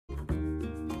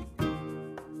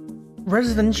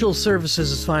Residential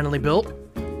services is finally built.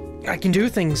 I can do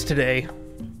things today.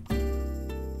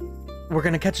 We're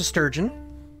gonna catch a sturgeon.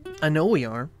 I know we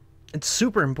are. It's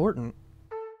super important.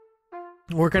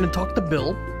 We're gonna talk to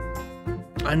Bill.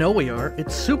 I know we are.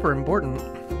 It's super important.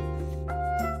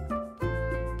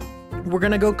 We're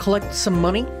gonna go collect some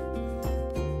money.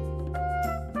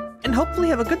 And hopefully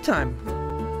have a good time.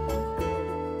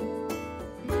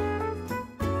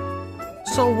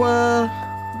 So,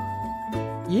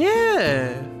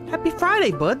 yeah. Happy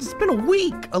Friday, buds. It's been a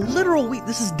week. A literal week.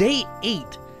 This is day 8.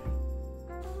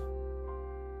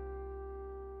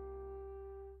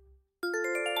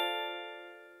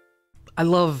 I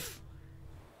love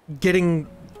jumping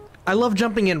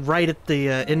in right at the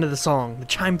end of the song. The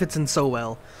chime fits in so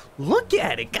well. Look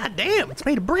at it. Goddamn. It's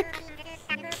made of brick.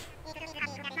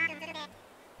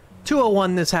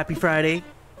 2:01 this happy Friday.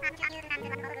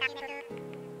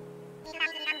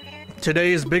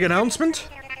 Today's big announcement.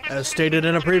 As stated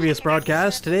in a previous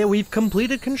broadcast, today we've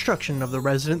completed construction of the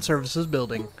Resident Services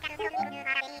building.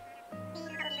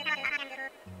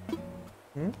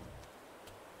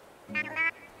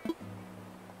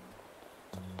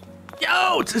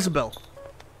 Yo, it's Isabel.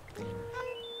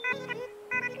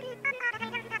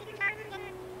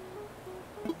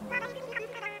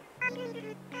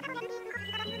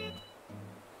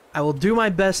 I will do my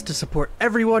best to support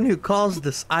everyone who calls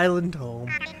this island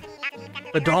home.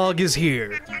 The dog is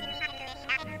here.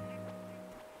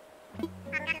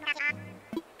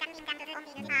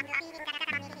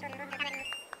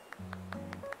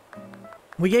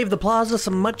 We gave the plaza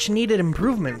some much-needed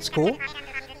improvements, cool?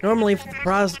 Normally for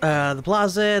the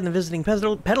plaza and the visiting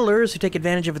peddlers who take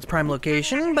advantage of its prime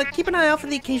location, but keep an eye out for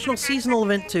the occasional seasonal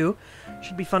event too.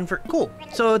 Should be fun for— cool.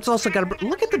 So it's also got a—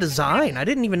 look at the design! I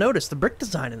didn't even notice. The brick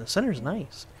design in the center is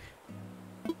nice.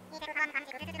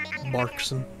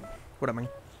 Markson. What am I?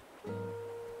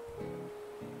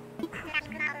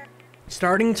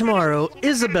 Starting tomorrow,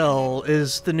 Isabel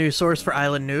is the new source for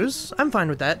Island News. I'm fine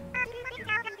with that.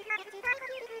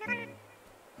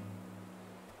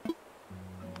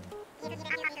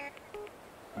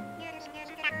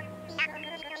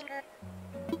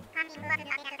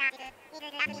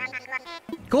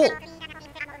 Cool.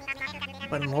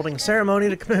 But I'm holding a ceremony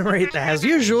to commemorate that. As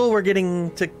usual, we're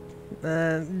getting to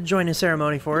join a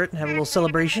ceremony for it and have a little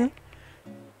celebration.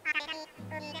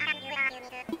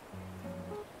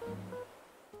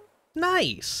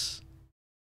 Nice.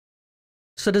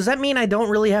 So does that mean I don't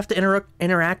really have to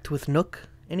interact with Nook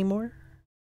anymore?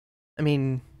 I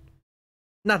mean,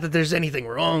 not that there's anything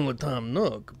wrong with Tom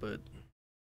Nook, but,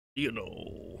 you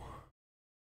know,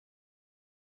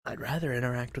 I'd rather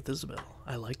interact with Isabel.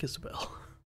 I like Isabel.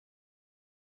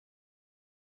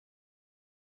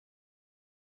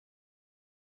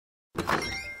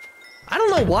 I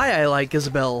don't know why I like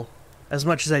Isabel as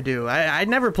much as I do. I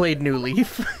never played New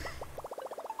Leaf.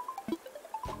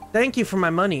 Thank you for my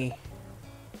money.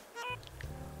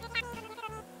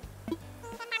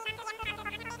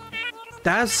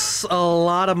 That's a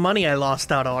lot of money I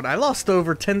lost out on. I lost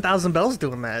over 10,000 bells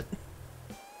doing that.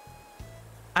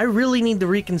 I really need to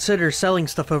reconsider selling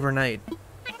stuff overnight.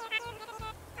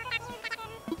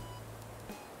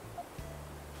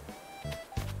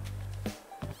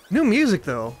 New music,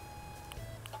 though.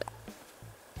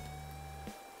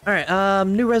 Alright,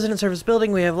 new resident service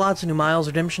building. We have lots of new miles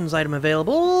redemptions item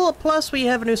available. Plus, we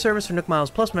have a new service for Nook Miles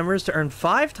Plus members to earn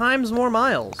 5 times more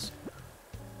miles.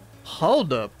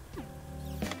 Hold up.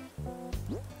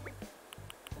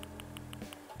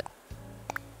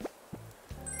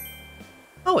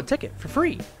 Oh, a ticket for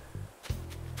free.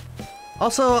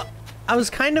 Also, I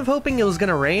was kind of hoping it was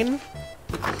gonna rain.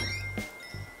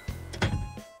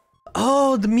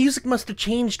 Oh, the music must have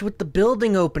changed with the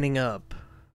building opening up.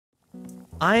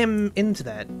 I am into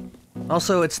that.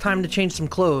 Also, it's time to change some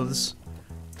clothes.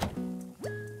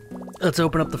 Let's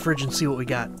open up the fridge and see what we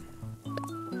got.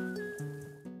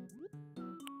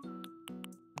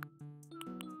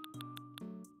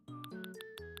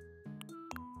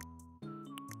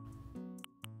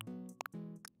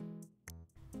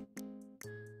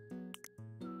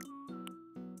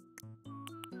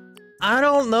 I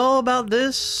don't know about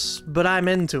this, but I'm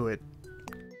into it.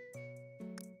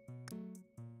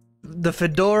 The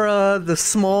fedora, the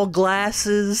small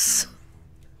glasses.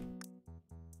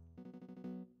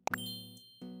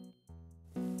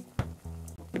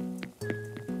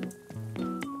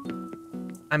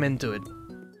 I'm into it.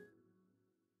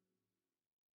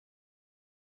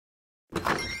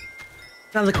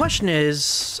 Now the question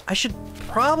is, I should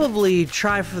probably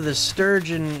try for the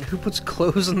sturgeon who puts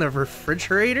clothes in the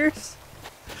refrigerators.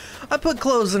 I put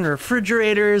clothes in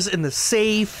refrigerators, in the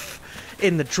safe,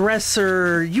 in the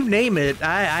dresser, you name it.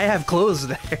 I have clothes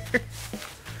there.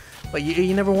 But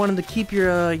you never wanted to keep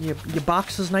your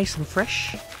boxes nice and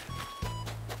fresh?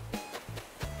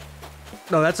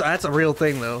 No, that's a real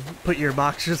thing though. Put your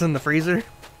boxers in the freezer.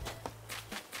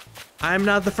 I'm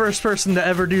not the first person to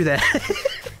ever do that.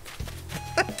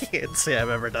 I can't say I've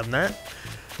ever done that.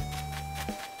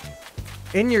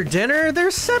 In your dinner,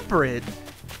 they're separate,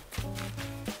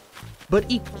 but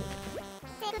equal.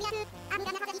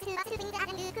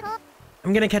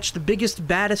 I'm gonna catch the biggest,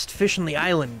 baddest fish on the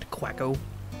island, Quacko.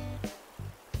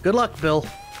 Good luck, Bill.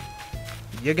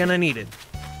 You're gonna need it.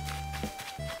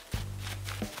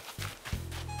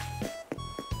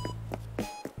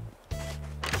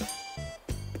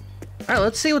 Alright,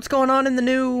 let's see what's going on in the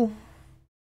new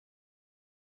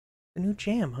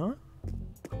jam, huh?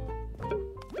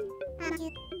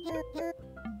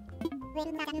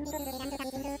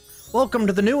 Welcome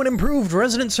to the new and improved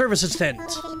resident services tent.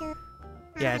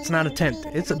 Yeah, it's not a tent.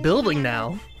 It's a building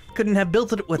now. Couldn't have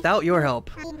built it without your help.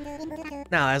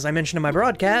 Now, as I mentioned in my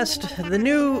broadcast,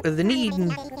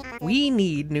 we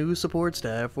need new support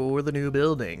staff for the new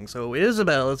building, so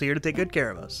Isabel is here to take good care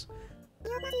of us.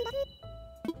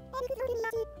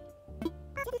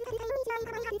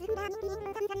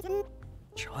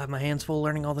 I'll have my hands full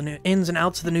learning all the new ins and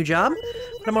outs of the new job,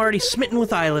 but I'm already smitten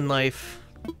with island life.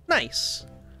 Nice.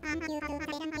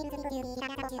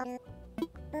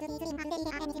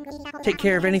 Take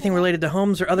care of anything related to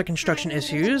homes or other construction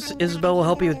issues. Isabel will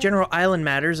help you with general island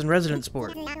matters and resident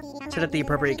support. Sit at the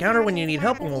appropriate counter when you need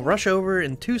help, and we'll rush over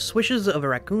in 2 swishes of a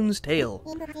raccoon's tail.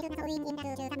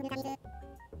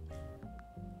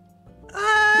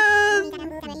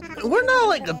 We're not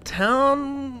like a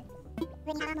town.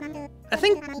 I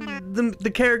think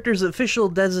the character's official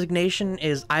designation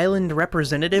is island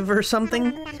representative or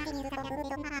something.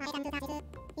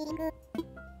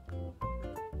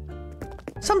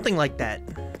 Something like that.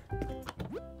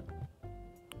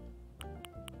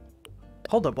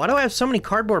 Hold up, why do I have so many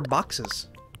cardboard boxes?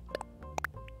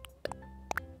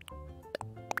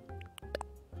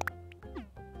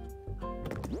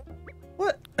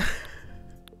 What?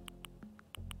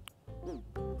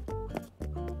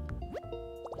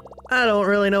 I don't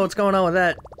really know what's going on with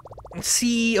that.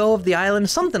 CEO of the island,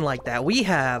 something like that.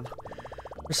 We're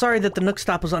sorry that the Nook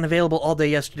Stop was unavailable all day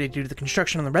yesterday due to the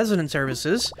construction on the resident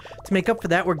services. To make up for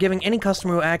that, we're giving any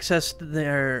customer who accessed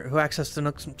the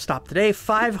Nook Stop today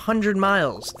 500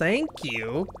 miles. Thank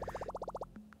you.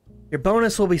 Your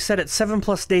bonus will be set at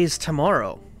 7+ days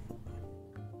tomorrow.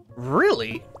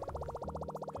 Really?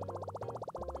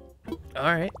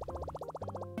 Alright.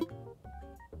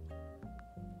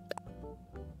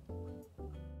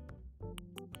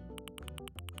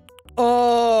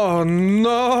 Oh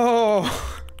no!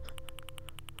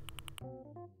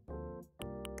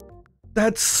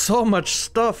 That's so much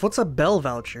stuff. What's a bell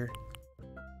voucher?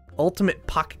 Ultimate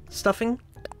pocket stuffing?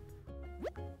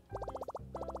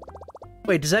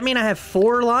 Wait, does that mean I have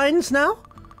 4 lines now?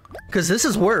 Because this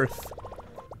is worth.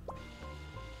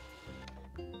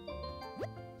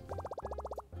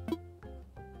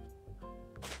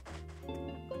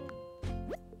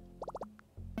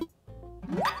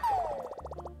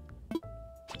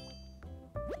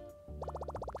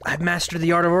 I've mastered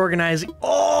the art of organizing.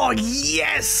 Oh,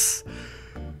 yes!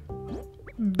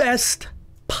 Best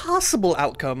possible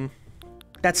outcome.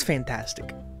 That's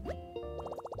fantastic.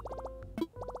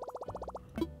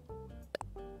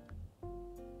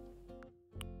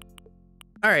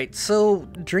 Alright, so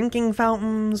drinking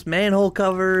fountains, manhole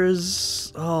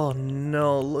covers. Oh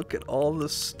no, look at all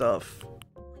this stuff.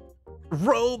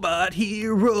 Robot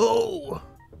hero!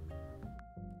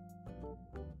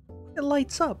 It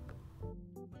lights up.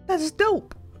 That's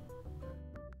dope.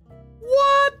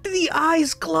 What? The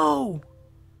eyes glow.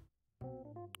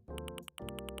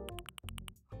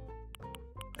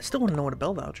 I still want to know what a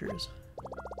bell voucher is.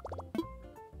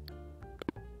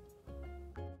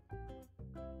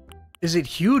 Is it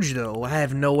huge though? I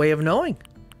have no way of knowing.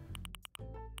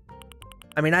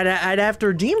 I mean, I'd have to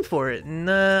redeem for it,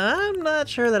 and I'm not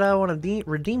sure that I want to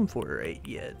redeem for it right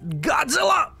yet.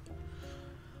 Godzilla!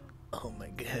 Oh my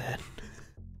god.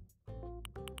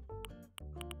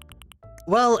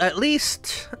 Well, at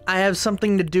least I have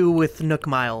something to do with Nook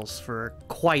Miles for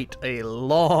quite a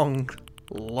long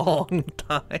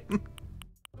time.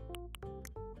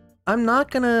 I'm not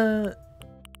gonna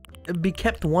be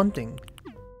kept wanting.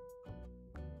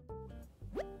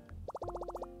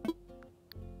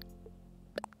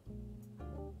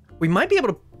 We might be able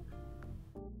to...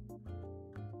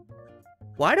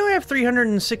 Why do I have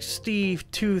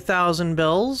 362,000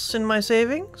 bells in my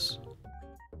savings?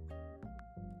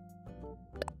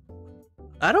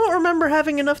 I don't remember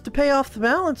having enough to pay off the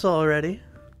balance already.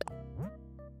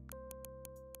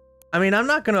 I mean, I'm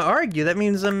not gonna argue. That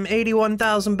means I'm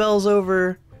 81,000 bells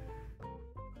over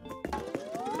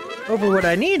what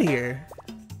I need here.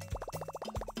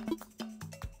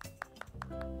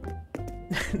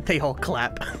 They all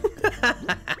clap.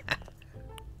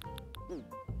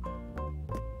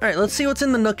 Alright, let's see what's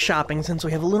in the Nook shopping since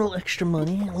we have a little extra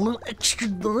money. A little extra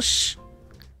bush.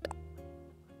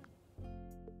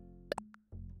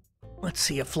 Let's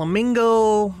see, a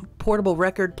flamingo, portable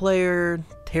record player,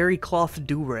 terry cloth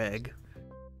do-rag.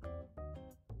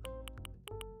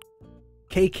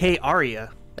 KK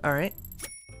Aria. Alright.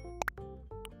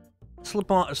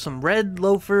 Slip on some red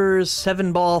loafers,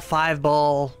 7-ball,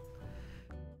 5-ball,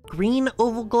 green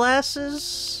oval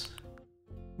glasses,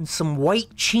 and some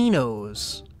white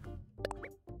chinos.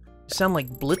 Sound like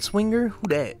Blitzwinger? Who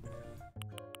dat?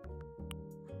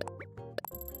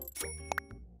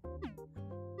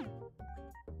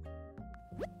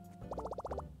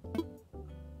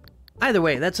 Either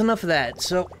way, that's enough of that.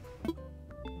 So,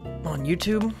 on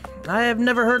YouTube, I have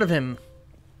never heard of him.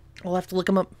 I'll have to look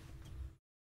him up.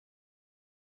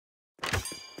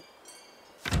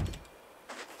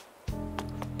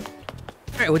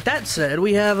 Alright, with that said,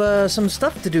 we have some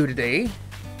stuff to do today.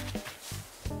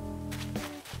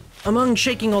 Among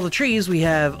shaking all the trees, we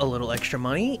have a little extra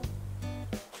money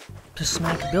to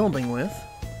smack building with.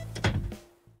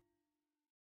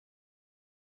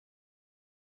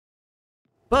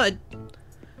 But,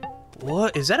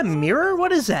 what? Is that a mirror?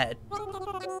 What is that?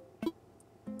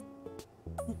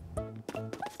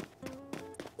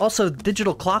 Also,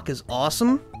 digital clock is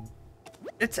awesome.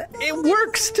 It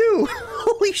works too!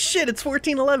 Holy shit, it's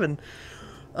 1411.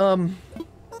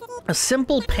 A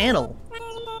simple panel.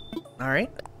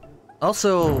 Alright.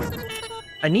 Also,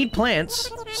 I need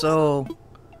plants, so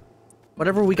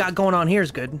whatever we got going on here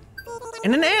is good.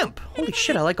 And an amp! Holy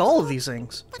shit, I like all of these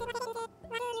things.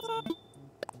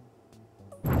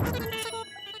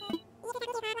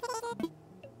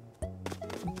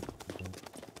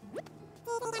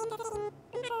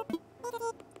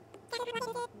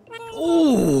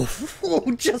 Oh,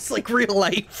 just like real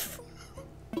life.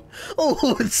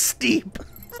 Oh, it's steep.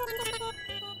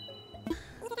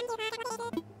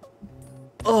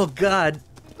 Oh, God.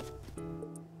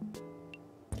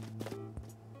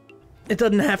 It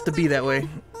doesn't have to be that way.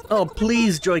 Oh,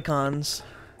 please, Joy-Cons.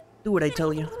 Do what I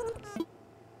tell you.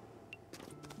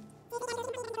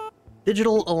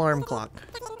 Digital alarm clock.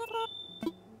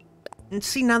 And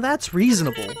see, now that's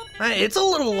reasonable. It's a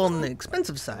little on the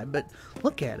expensive side, but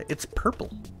look at it. It's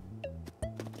purple.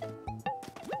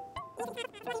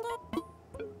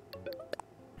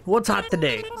 What's hot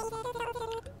today?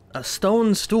 A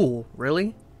stone stool,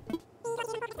 really?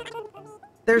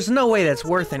 There's no way that's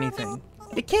worth anything.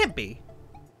 It can't be.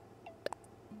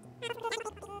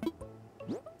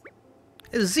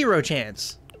 There's zero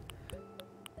chance.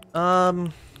 Well,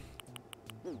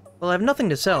 I have nothing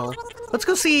to sell. Let's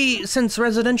go see, since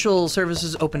residential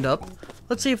services opened up,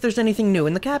 let's see if there's anything new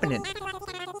in the cabinet.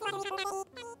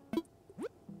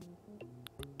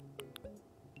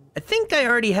 I think I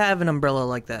already have an umbrella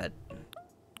like that.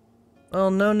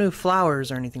 Well, no new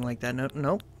flowers or anything like that.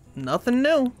 Nope. Nothing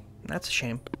new. That's a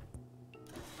shame.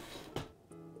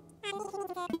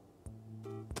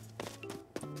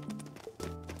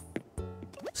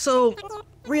 So,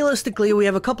 realistically, we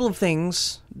have a couple of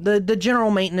things. The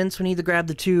general maintenance, we need to grab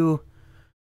the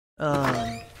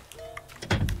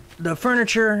the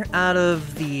furniture out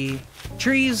of the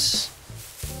trees,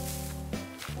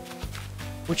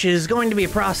 which is going to be a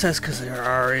process because there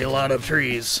are a lot of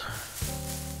trees.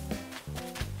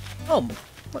 Oh,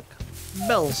 look,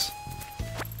 bells.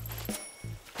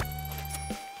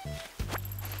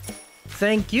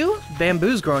 Thank you.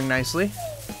 Bamboo's growing nicely.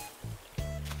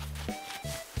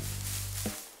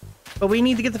 But we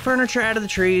need to get the furniture out of the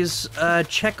trees,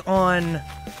 check on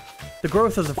the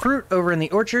growth of the fruit over in the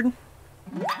orchard.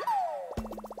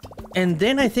 And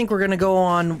then I think we're gonna go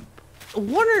on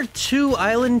 1 or 2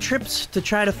 island trips to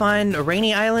try to find a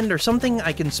rainy island or something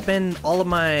I can spend all of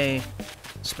my...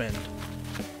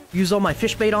 use all my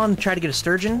fish bait on to try to get a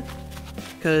sturgeon.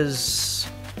 Because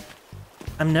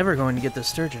I'm never going to get the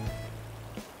sturgeon.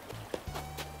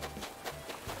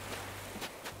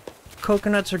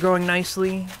 Coconuts are growing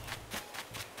nicely.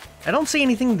 I don't see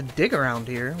anything to dig around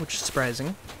here, which is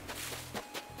surprising.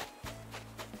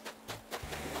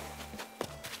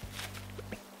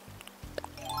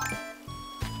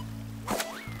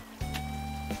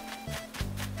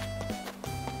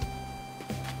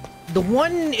 The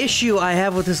one issue I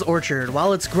have with this orchard,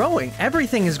 while it's growing,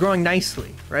 everything is growing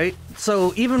nicely, right?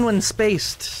 So even when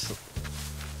spaced,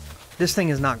 This thing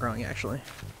is not growing, actually.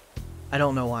 I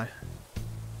don't know why.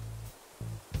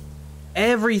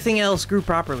 Everything else grew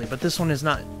properly, but this one is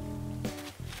not.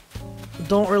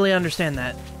 Don't really understand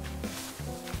that.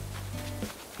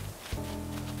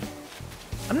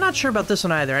 I'm not sure about this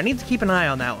one either. I need to keep an eye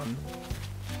on that one.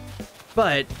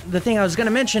 But the thing I was going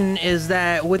to mention is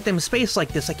that with them spaced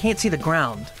like this, I can't see the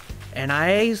ground. And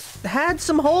I had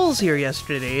some holes here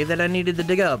yesterday that I needed to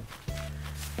dig up.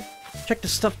 Check the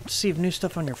stuff to see if new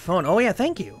stuff on your phone. Oh yeah,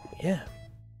 thank you. Yeah.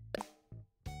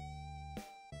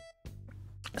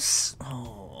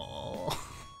 Oh.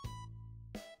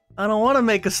 I don't want to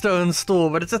make a stone stool,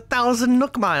 but it's 1,000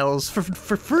 Nook miles for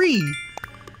free.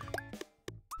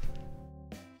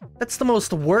 That's the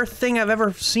most worth thing I've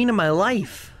ever seen in my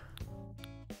life.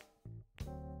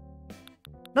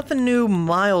 Nothing new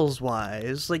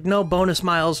miles-wise. Like, no bonus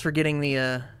miles for getting the,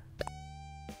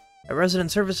 At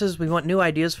Resident Services, we want new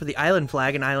ideas for the island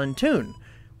flag and island tune.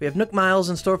 We have Nook miles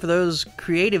in store for those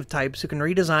creative types who can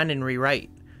redesign and rewrite.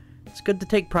 It's good to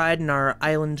take pride in our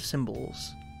island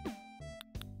symbols.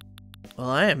 Well,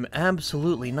 I am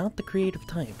absolutely not the creative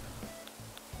type.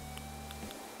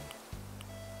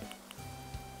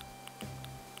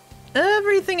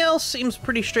 Everything else seems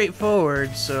pretty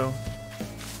straightforward, so...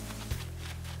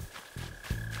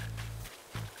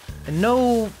 And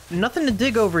nothing to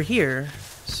dig over here,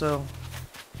 so...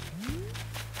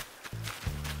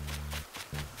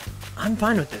 I'm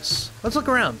fine with this. Let's look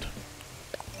around.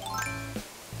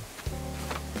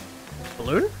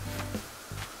 Balloon?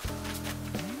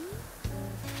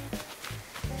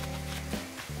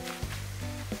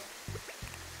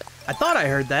 I thought I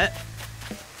heard that.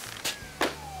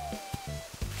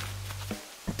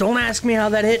 Don't ask me how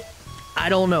that hit. I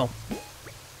don't know.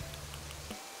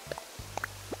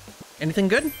 Anything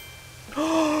good?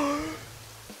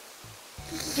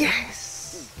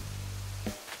 Yes!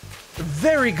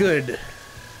 Very good.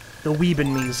 The weeb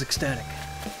in me is ecstatic.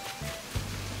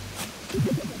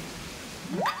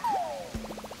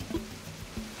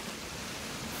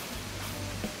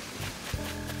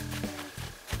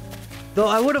 Though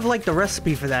I would have liked the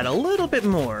recipe for that a little bit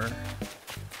more.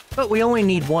 But we only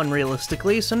need one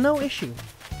realistically, so no issue.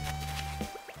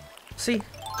 See?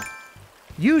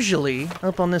 Usually,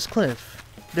 up on this cliff,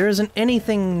 there isn't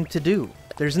anything to do.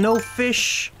 There's no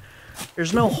fish,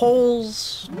 there's no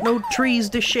holes, no trees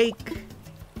to shake.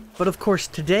 But of course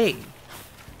today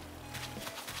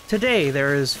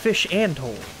there is fish and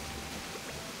hole.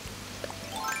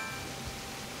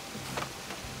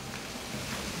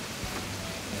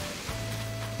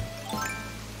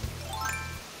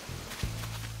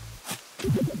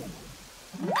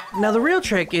 Now the real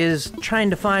trick is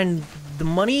trying to find the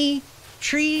money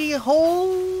tree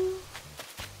hole?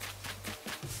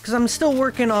 Because I'm still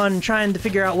working on trying to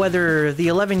figure out whether the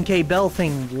 11K bell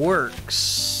thing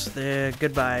works.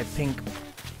 Goodbye, pink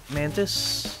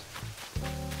mantis.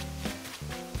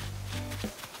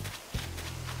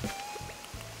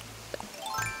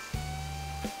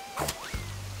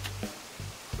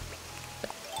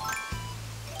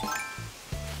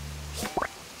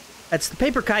 That's the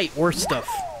paper kite worth stuff.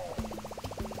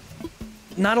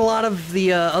 Not a lot of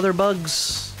the other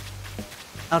bugs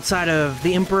outside of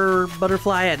the emperor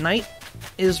butterfly at night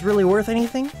is really worth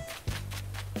anything.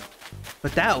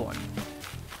 But that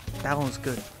one's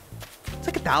good. It's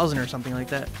like 1,000 or something like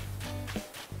that.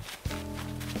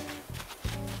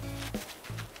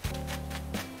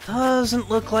 Doesn't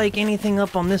look like anything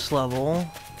up on this level.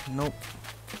 Nope.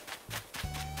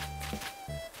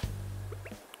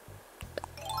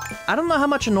 I don't know how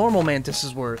much a normal mantis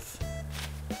is worth.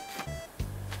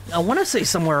 I want to say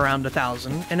somewhere around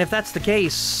 1,000, and if that's the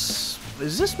case,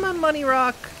 is this my money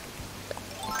rock?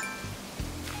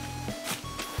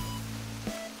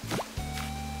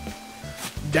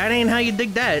 That ain't how you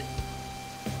dig that.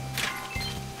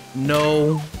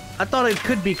 No. I thought it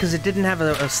could be because it didn't have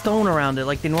a stone around it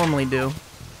like they normally do.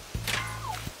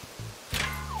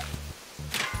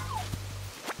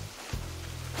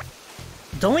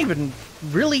 Don't even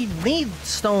really need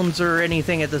stones or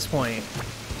anything at this point.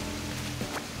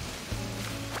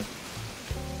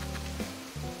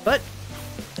 But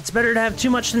it's better to have too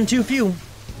much than too few.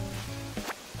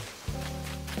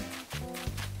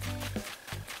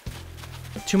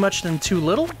 Too much than too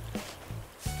little?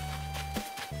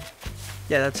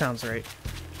 Yeah, that sounds right.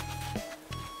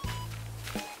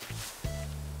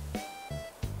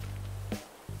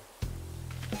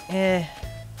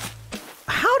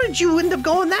 How did you end up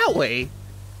going that way?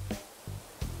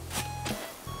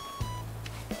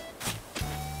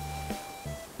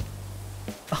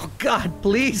 Oh god,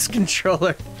 please,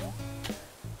 controller.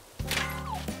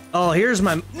 Oh, here's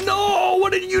my... No!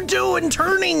 What did you do in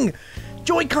turning?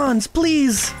 Joy-Cons,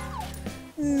 please!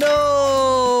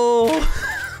 No!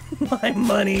 My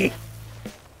money.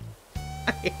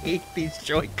 I hate these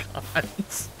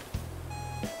Joy-Cons.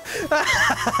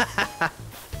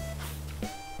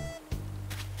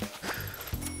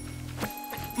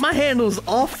 My handle's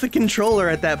off the controller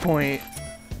at that point.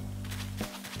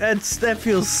 That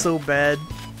feels so bad.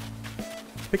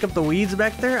 Pick up the weeds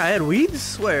back there? I had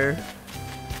weeds? Where?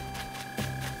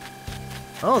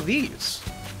 Oh, these.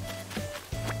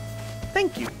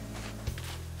 Thank you.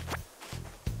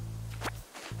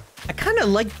 I kind of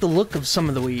like the look of some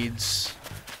of the weeds.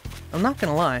 I'm not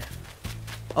gonna lie.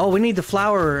 Oh, we need the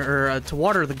flower, or to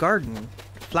water the garden.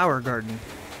 Flower garden.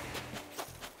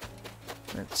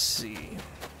 Let's see.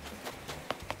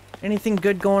 Anything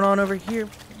good going on over here?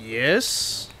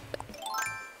 Yes.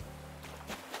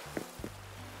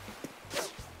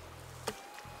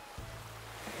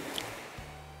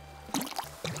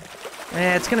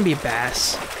 It's gonna be a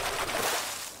bass.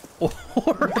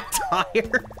 Or a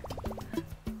tire.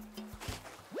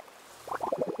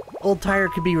 Old tire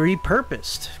could be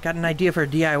repurposed. Got an idea for a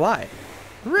DIY.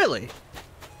 Really?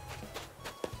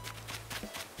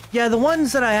 Yeah, the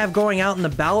ones that I have going out and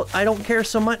about, I don't care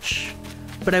so much.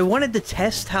 But I wanted to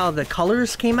test how the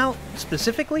colors came out,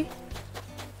 specifically.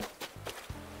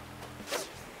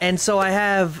 And so I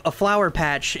have a flower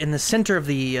patch in the center of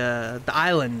the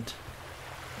island.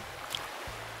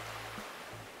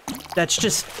 That's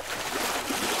just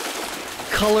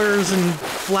colors and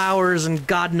flowers and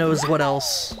God knows what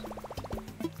else.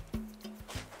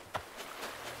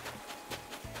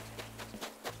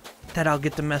 That I'll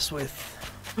get to mess with.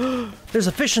 There's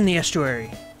a fish in the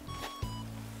estuary.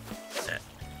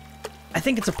 I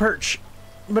think it's a perch,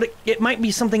 but it might be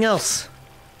something else.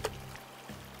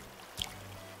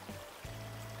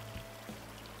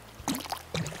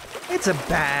 It's a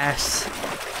bass.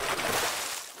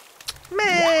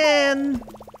 Man!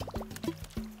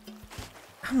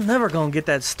 I'm never gonna get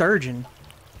that sturgeon.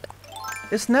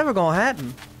 It's never gonna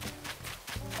happen.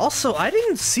 Also, I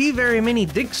didn't see very many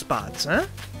dig spots, huh?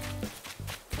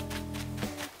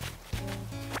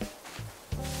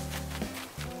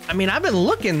 I mean, I've been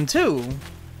looking, too.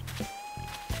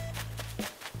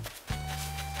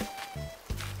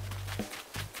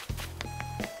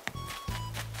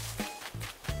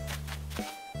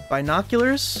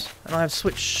 Binoculars? I don't have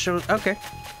switch show. Okay.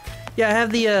 Yeah, I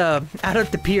have the, out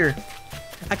at the pier.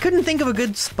 I couldn't think of a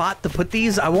good spot to put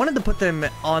these. I wanted to put them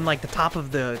on, like, the top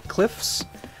of the cliffs.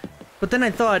 But then I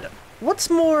thought, what's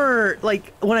more,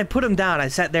 like, when I put them down, I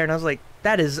sat there and I was like,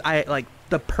 that is, like,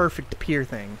 the perfect pier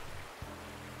thing.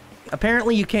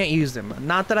 Apparently you can't use them.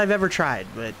 Not that I've ever tried,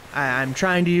 but I'm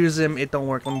trying to use them. It don't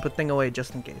work. Let me put the thing away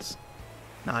just in case.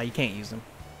 Nah, you can't use them.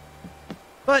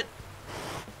 But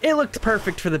it looked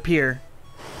perfect for the pier.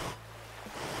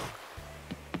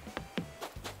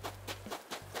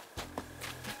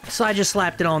 So I just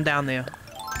slapped it on down there.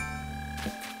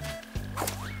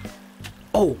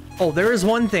 Oh, there is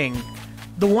one thing.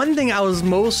 The one thing I was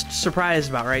most surprised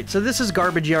about, right? So this is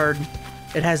Garbage Yard.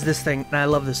 It has this thing, and I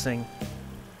love this thing.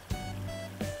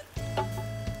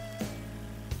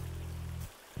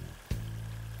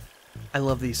 I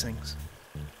love these things.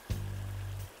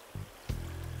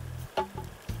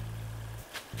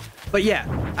 But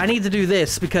yeah, I need to do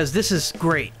this because this is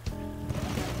great.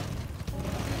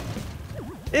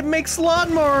 It makes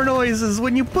lawnmower noises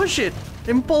when you push it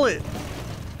and pull it.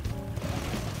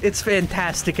 It's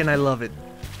fantastic and I love it.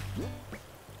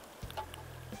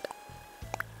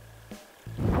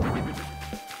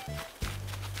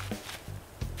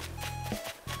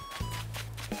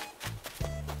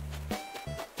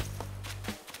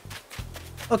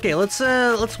 Okay, let's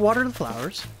water the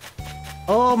flowers.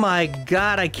 Oh my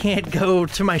god, I can't go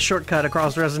to my shortcut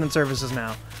across resident services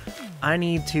now. I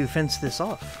need to fence this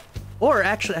off. Or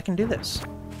actually, I can do this.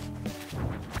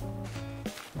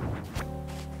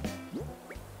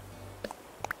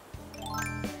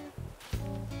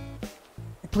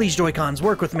 Please, Joy-Cons,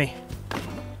 work with me.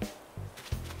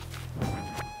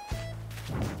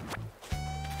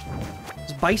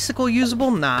 Is bicycle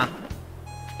usable? Nah.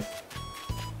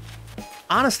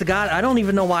 Honest to God, I don't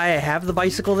even know why I have the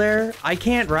bicycle there. I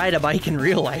can't ride a bike in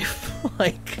real life.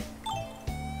 Like,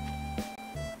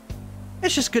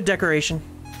 it's just good decoration.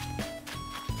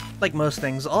 Like most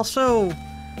things. Also,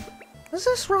 has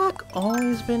this rock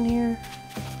always been here?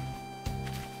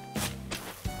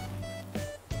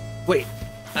 Wait,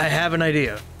 I have an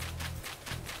idea.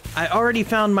 I already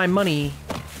found my money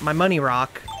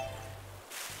rock,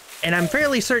 and I'm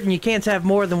fairly certain you can't have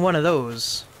more than one of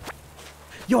those.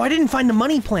 Yo, I didn't find a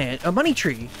money plant, a money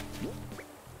tree.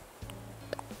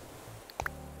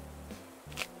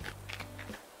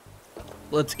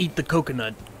 Let's eat the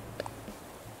coconut.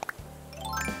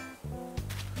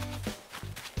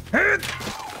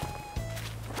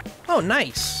 Oh,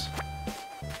 nice.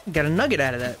 Got a nugget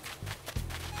out of that.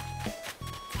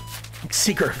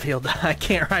 Secret field. I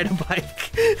can't ride a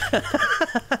bike.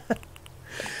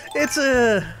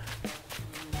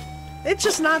 It's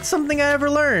just not something I ever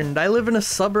learned. I live in a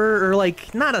suburb, or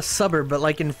like, not a suburb, but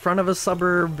like in front of a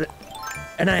suburb.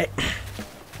 And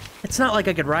it's not like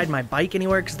I could ride my bike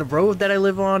anywhere because the road that I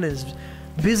live on is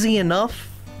busy enough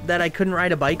that I couldn't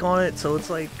ride a bike on it. So it's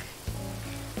like,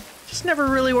 just never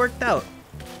really worked out.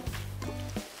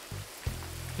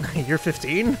 You're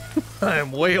 15?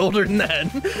 I'm way older than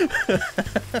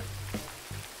that.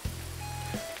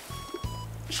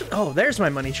 Oh, there's my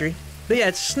money tree. But yeah,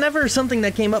 it's never something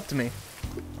that came up to me.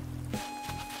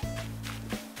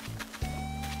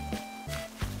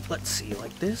 Let's see,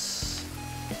 like this.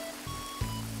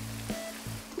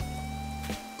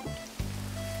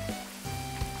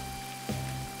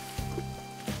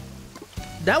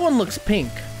 That one looks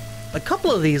pink. A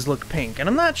couple of these look pink, and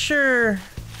I'm not sure...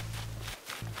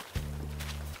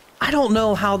 I don't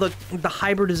know how the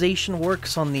hybridization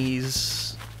works on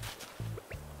these.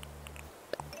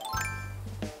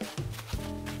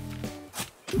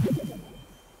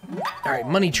 Alright,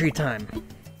 money tree time.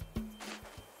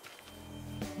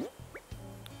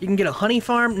 You can get a honey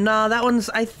farm? Nah, that one's...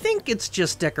 I think it's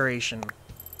just decoration.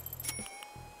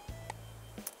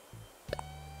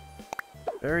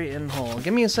 Very in hole.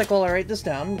 Give me a sec while I write this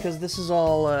down, because this is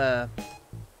all, I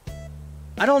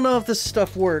don't know if this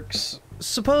stuff works.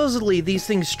 Supposedly, these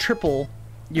things triple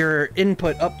your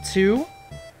input up to...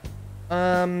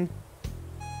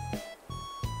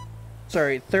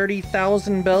 Sorry,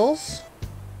 30,000 bells.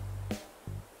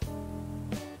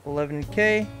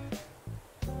 11k.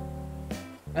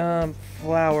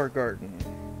 Flower garden.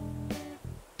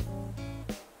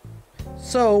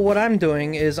 So, what I'm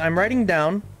doing is I'm writing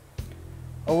down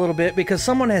a little bit, because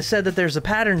someone has said that there's a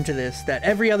pattern to this, that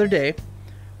every other day,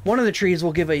 one of the trees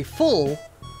will give a full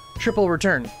triple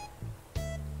return.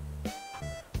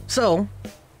 So,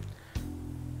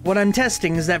 what I'm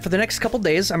testing is that for the next couple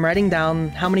days, I'm writing down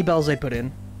how many bells I put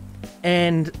in,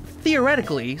 and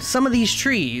theoretically, some of these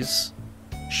trees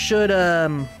should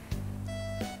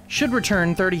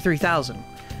return 33,000.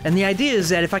 And the idea is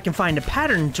that if I can find a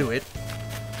pattern to it,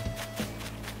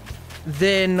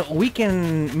 then we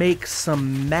can make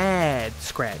some mad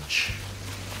scratch.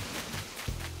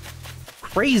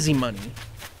 Crazy money.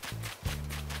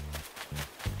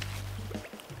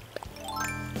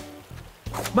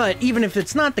 But even if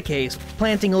it's not the case,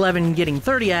 planting 11 and getting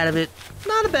 30 out of it,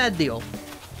 not a bad deal.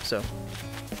 So.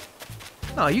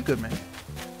 Oh, you good, man.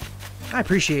 I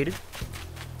appreciate it.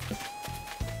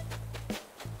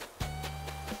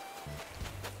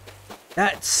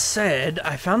 That said,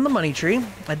 I found the money tree.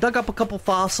 I dug up a couple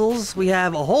fossils. We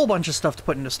have a whole bunch of stuff to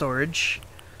put into storage.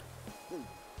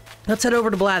 Let's head over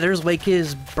to Blathers, wake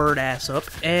his bird ass up,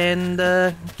 and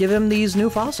give him these new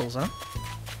fossils, huh?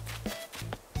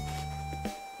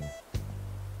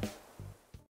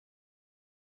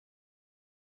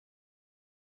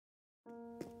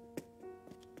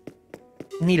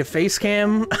 Need a face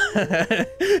cam?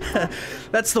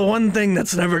 That's the one thing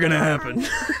that's never gonna happen.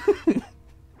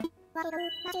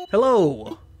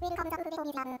 Hello!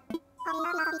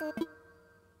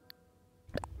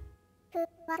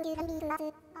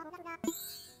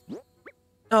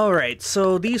 Alright,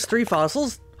 so these 3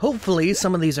 fossils, hopefully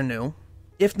some of these are new.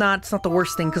 If not, it's not the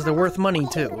worst thing because they're worth money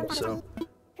too, so...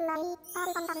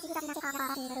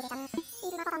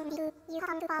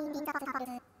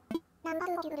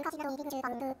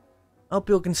 Hope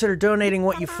you'll consider donating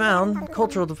what you found.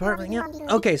 Cultural department, yep.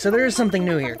 Okay, so there is something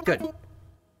new here. Good.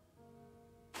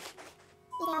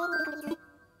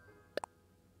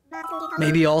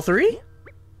 Maybe all 3?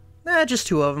 Nah, just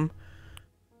 2 of them.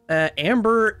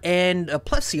 Amber and a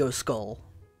Plesio skull.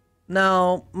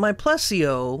 Now, my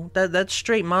Plesio, that's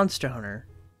straight Monster Hunter.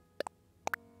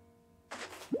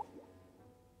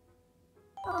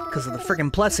 Because of the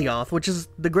friggin' Plesioth, which is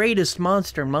the greatest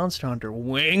monster in Monster Hunter.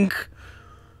 Wink!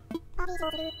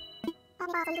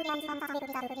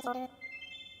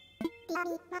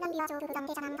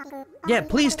 Yeah,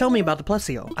 please tell me about the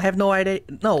Plesio. I have no idea.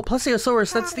 No,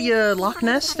 Plesiosaurus, that's the Loch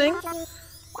Ness thing?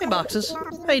 Hey, Boxes.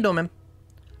 How you doing, man?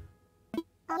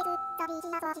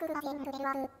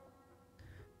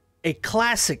 A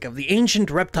classic of the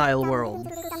ancient reptile world.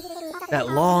 That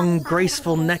long,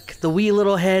 graceful neck, the wee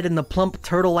little head, and the plump,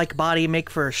 turtle-like body make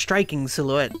for a striking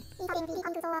silhouette.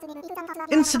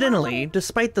 Incidentally,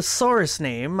 despite the Saurus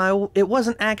name, it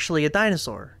wasn't actually a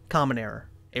dinosaur. Common error.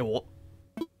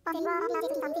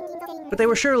 But they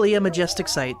were surely a majestic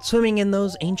sight, swimming in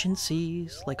those ancient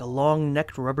seas like a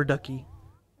long-necked rubber ducky.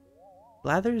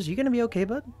 Blathers, you gonna be okay,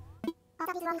 bud?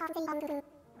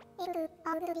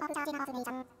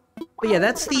 But yeah,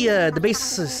 that's the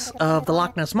basis of the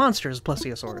Loch Ness Monster is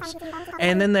Plesiosaurus.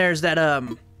 And then there's that,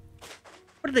 what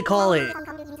did they call it?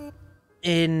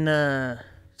 In,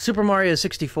 Super Mario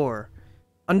 64.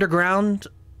 Underground,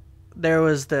 there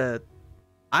was the...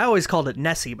 I always called it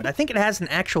Nessie, but I think it has an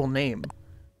actual name.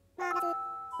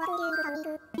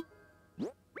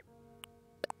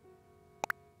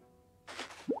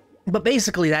 But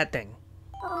basically that thing.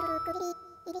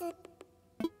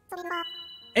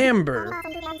 Amber.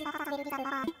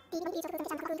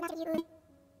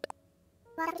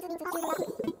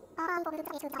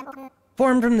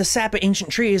 Formed from the sap of ancient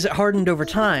trees, it hardened over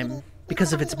time.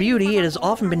 Because of its beauty, it has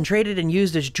often been traded and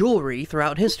used as jewelry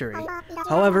throughout history.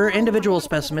 However, individual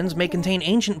specimens may contain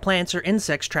ancient plants or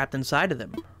insects trapped inside of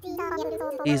them.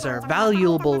 These are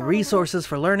valuable resources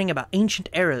for learning about ancient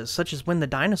eras, such as when the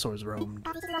dinosaurs roamed.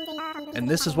 And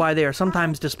this is why they are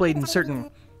sometimes displayed in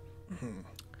certain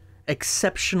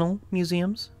exceptional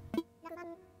museums.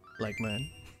 Like mine.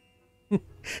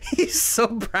 He's so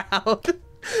proud.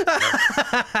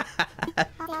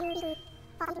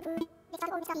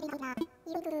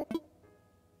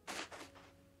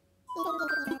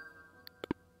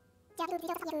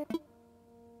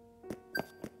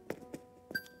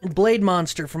 Blade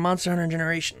monster from Monster Hunter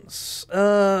Generations.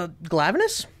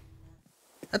 Glavenus?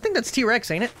 I think that's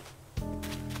T-Rex, ain't it?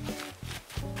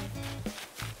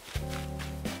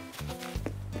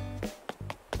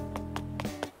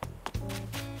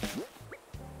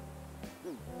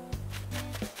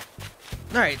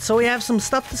 Alright, so we have some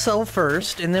stuff to sell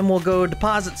first, and then we'll go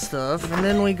deposit stuff, and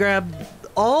then we grab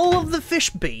all of the fish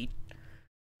bait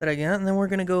that I got, and then we're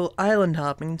gonna go island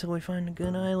hopping until we find a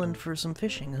good island for some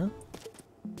fishing, huh?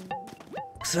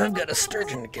 So I've got a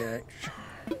sturgeon to catch.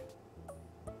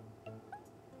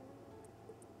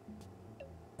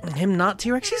 Him not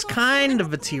T-Rex? He's kind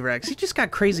of a T-Rex. He just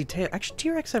got crazy tail. Actually,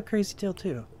 T-Rex have crazy tail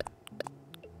too.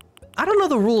 I don't know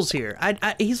the rules here.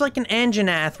 He's like an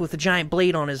Anjanath with a giant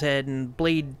blade on his head and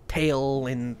blade tail,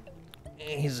 and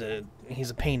he's a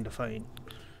pain to fight.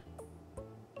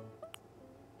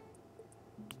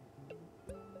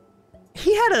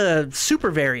 He had a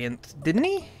super variant, didn't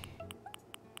he?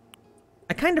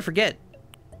 I kind of forget.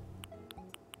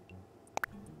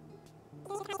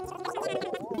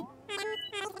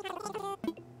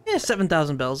 Yeah,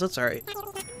 7,000 bells, that's alright.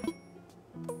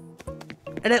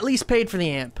 And at least paid for the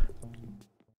amp.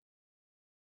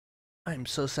 I'm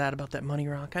so sad about that money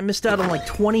rock. I missed out on like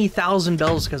 20,000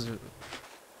 bells because of it.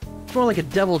 It's more like a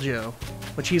Devil Joe,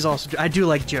 which he's also... I do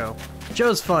like Joe.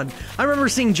 Joe's fun. I remember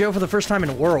seeing Joe for the first time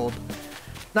in World.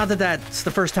 Not that that's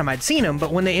the first time I'd seen him,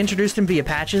 but when they introduced him via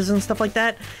patches and stuff like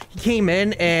that, he came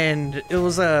in and it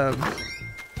was a...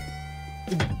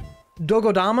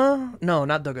 Dogodama? No,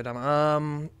 not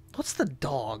Dogodama. What's the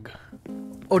dog?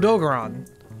 Odogaron.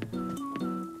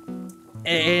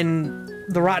 And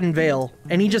the Rotten Veil.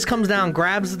 And he just comes down,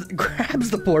 grabs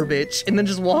the poor bitch, and then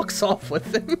just walks off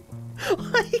with him.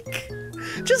 Like,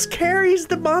 just carries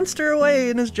the monster away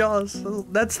in his jaws. So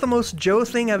that's the most Joe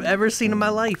thing I've ever seen in my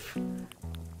life.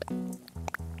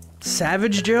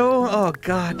 Savage Joe? Oh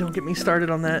god, don't get me started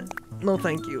on that. No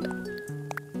thank you.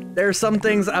 There are some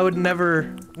things I would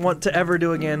never want to ever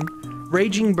do again.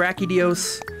 Raging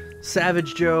Brachydios,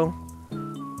 Savage Joe,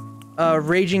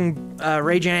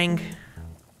 Rajang,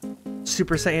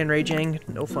 Super Saiyan Rajang,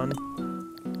 no fun.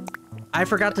 I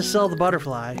forgot to sell the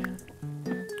butterfly.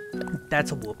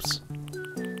 That's a whoops.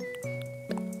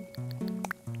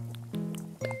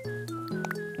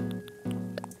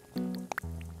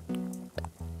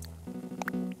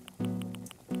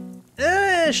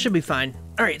 Should be fine.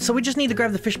 Alright, so we just need to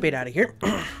grab the fish bait out of here.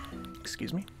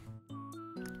 Excuse me.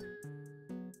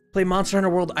 Play Monster Hunter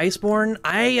World Iceborne.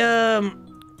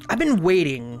 I've been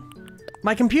waiting.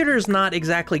 My computer is not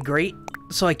exactly great,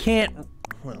 so I can't...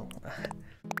 Well...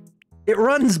 It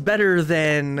runs better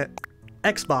than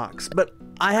Xbox, but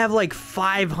I have like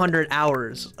 500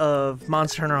 hours of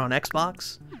Monster Hunter on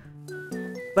Xbox.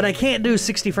 But I can't do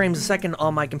 60 frames a second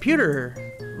on my computer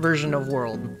version of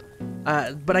World.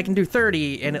 But I can do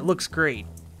 30, and it looks great.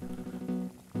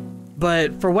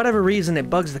 But for whatever reason, it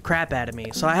bugs the crap out of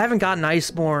me. So I haven't gotten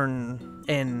Iceborne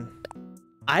in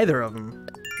either of them.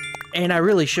 And I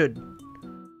really should.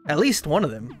 At least one of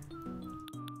them.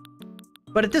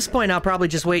 But at this point, I'll probably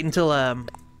just wait until a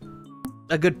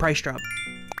good price drop.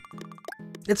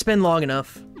 It's been long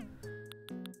enough.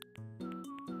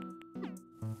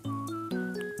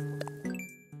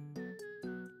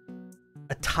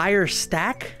 A entire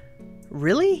stack?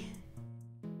 Really?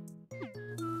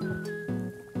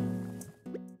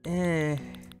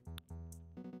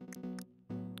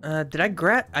 Did I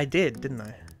grab? I did, didn't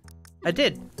I? I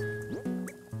did.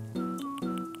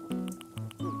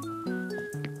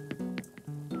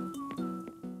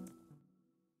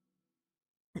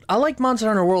 I like Monster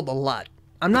Hunter World a lot.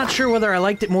 I'm not sure whether I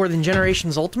liked it more than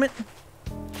Generations Ultimate,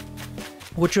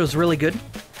 which was really good.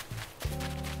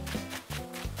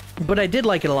 But I did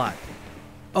like it a lot.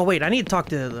 Oh wait, I need to talk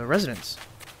to the residents.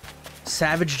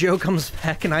 Savage Joe comes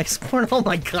back in Iceborne? Oh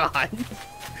my god.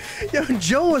 Yo,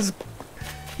 Joe was...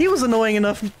 He was annoying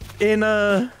enough in,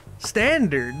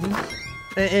 Standard.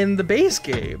 In the base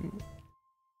game.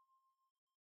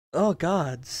 Oh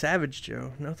god, Savage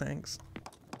Joe. No thanks.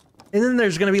 And then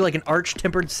there's gonna be like an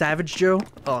arch-tempered Savage Joe.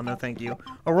 Oh, no thank you.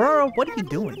 Aurora, what are you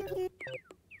doing?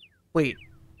 Wait,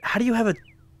 how do you have a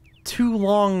too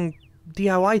long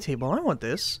DIY table? I want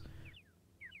this.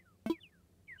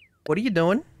 What are you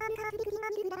doing?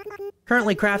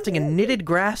 Currently crafting a knitted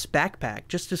grass backpack,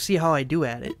 just to see how I do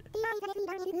at it.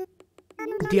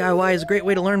 DIY is a great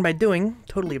way to learn by doing.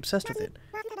 Totally obsessed with it.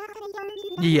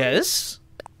 Yes?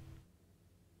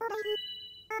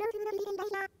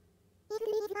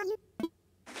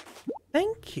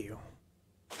 Thank you.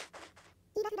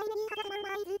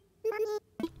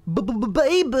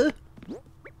 Baby.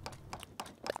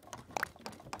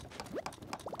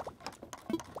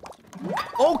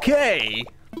 Okay.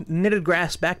 Knitted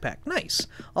grass backpack. Nice.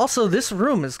 Also, this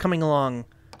room is coming along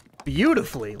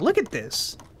beautifully. Look at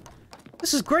this.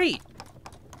 This is great.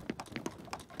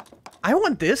 I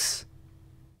want this.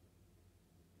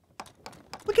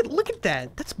 Look at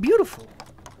that. That's beautiful.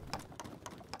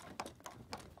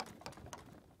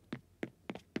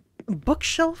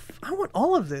 Bookshelf? I want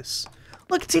all of this.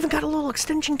 Look, it's even got a little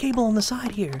extension cable on the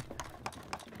side here.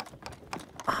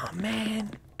 Oh,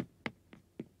 man.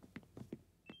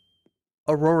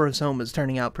 Aurora's home is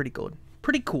turning out pretty good.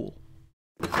 Pretty cool.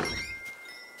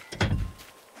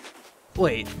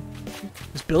 Wait.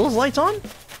 Is Bill's lights on?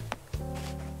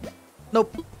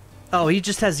 Nope. Oh, he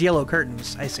just has yellow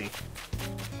curtains. I see.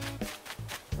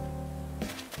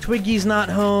 Twiggy's not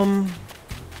home.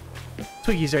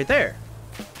 Twiggy's right there.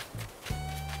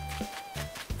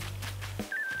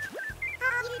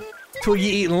 Twiggy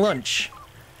eating lunch.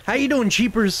 How you doing,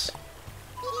 Cheapers?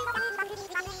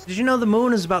 Did you know the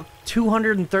moon is about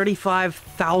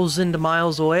 235,000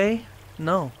 miles away?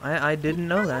 No, I didn't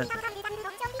know that.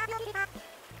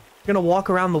 Gonna walk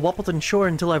around the Wuppleton shore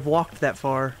until I've walked that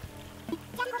far.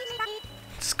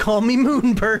 Just call me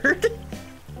Moonbird.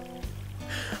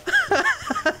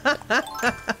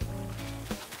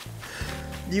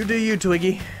 You do you,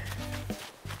 Twiggy.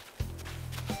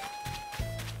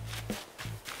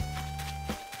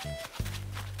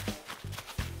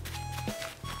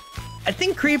 I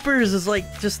think Creepers is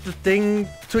like just the thing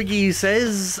Twiggy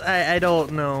says. I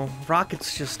don't know.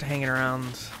 Rocket's just hanging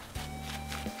around.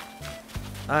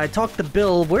 I talked to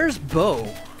Bill. Where's Bo?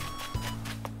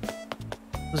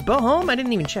 Was Bo home? I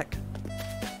didn't even check.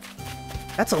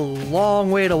 That's a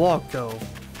long way to walk, though.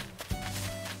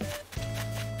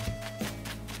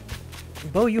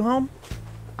 Bo, you home?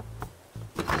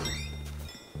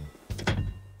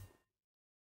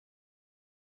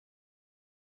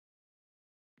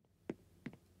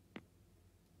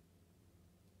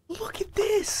 Look at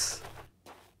this!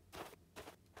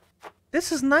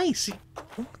 This is nice.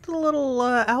 Look at the little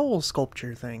owl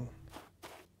sculpture thing.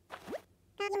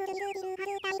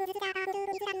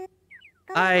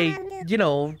 I, you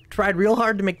know, tried real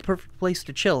hard to make the perfect place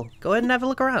to chill. Go ahead and have a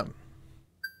look around.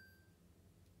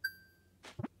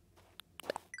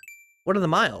 What are the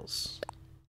miles?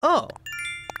 Oh.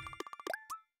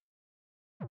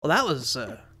 Well, that was,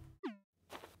 So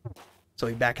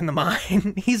he's back in the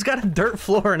mine. He's got a dirt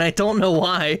floor and I don't know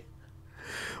why.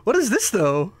 What is this,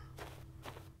 though?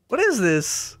 What is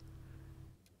this?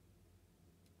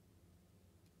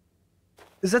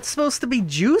 Is that supposed to be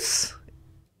juice?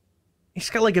 He's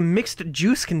got like a mixed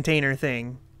juice container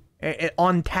thing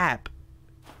on tap.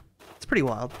 It's pretty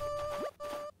wild.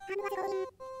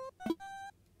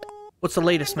 What's the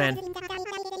latest, man?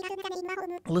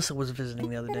 Alyssa was visiting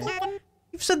the other day.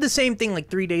 You've said the same thing like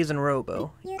 3 days in a row,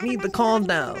 Bo. You need to calm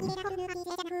down.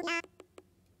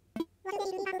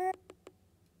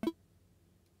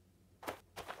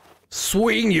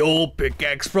 Swing your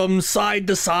pickaxe from side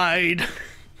to side.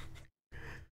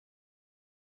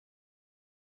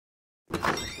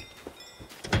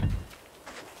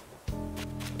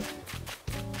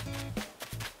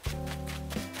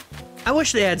 I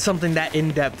wish they had something that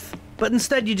in-depth, but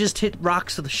instead you just hit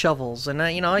rocks with shovels,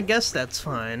 and you know, I guess that's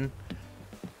fine.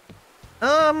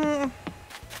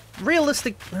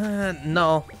 realistic...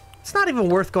 no. It's not even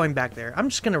worth going back there. I'm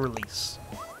just gonna release.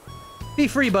 Be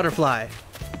free, butterfly.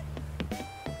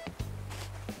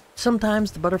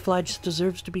 Sometimes the butterfly just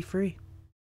deserves to be free.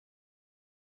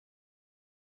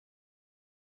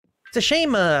 It's a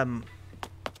shame,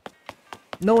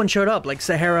 no one showed up, like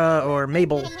Sahara or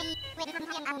Mabel.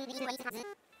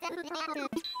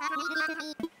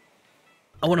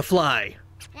 I want to fly.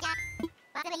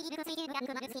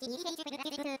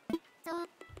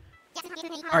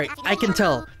 Alright, I can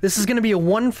tell. This is gonna be a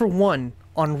 1-for-1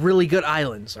 on really good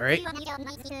islands, alright?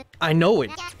 I know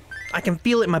it. I can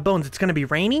feel it in my bones. It's gonna be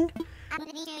raining.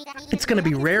 It's gonna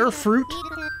be rare fruit.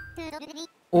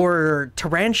 Or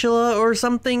tarantula or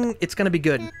something. It's gonna be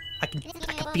good. I can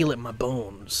feel it in my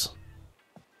bones.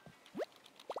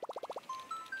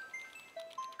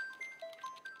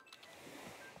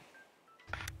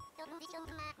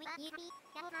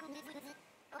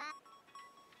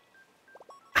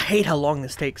 I hate how long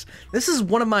this takes. This is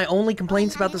one of my only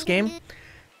complaints about this game,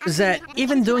 is that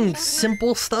even doing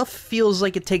simple stuff feels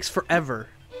like it takes forever.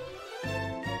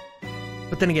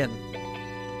 But then again,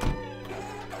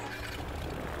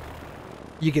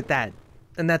 you get that,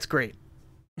 and that's great.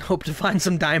 Hope to find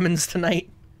some diamonds tonight.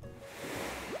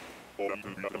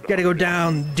 Gotta go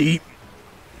down deep.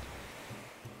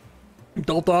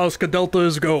 Delta Oscar Delta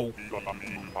is go.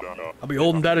 I'll be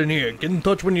holding that in here. Get in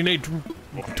touch when you need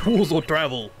tools or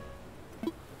travel.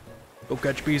 Go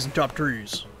catch bees and chop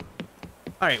trees.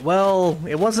 Alright, well,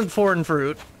 it wasn't foreign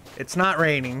fruit. It's not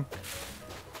raining.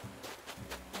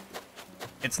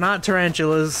 It's not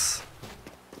tarantulas.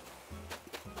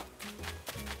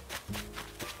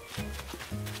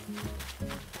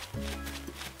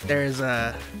 There's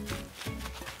a...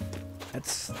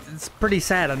 It's pretty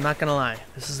sad, I'm not gonna lie.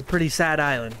 This is a pretty sad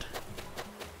island.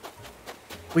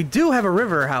 We do have a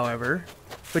river, however,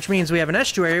 which means we have an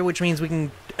estuary, which means we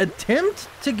can attempt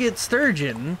to get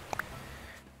sturgeon,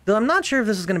 though I'm not sure if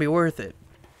this is gonna be worth it.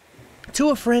 To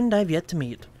a friend I've yet to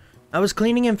meet. I was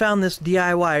cleaning and found this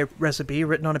DIY recipe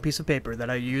written on a piece of paper that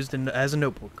I used as a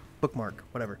notebook, bookmark,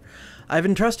 whatever. I've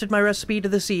entrusted my recipe to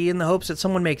the sea in the hopes that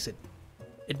someone makes it.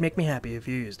 It'd make me happy if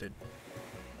you used it.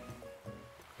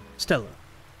 Stella,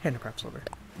 handicrafts lover.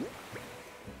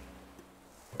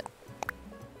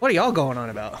 What are y'all going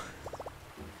on about?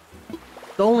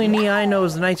 The only knee I know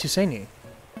is the Knights Who Say Knee.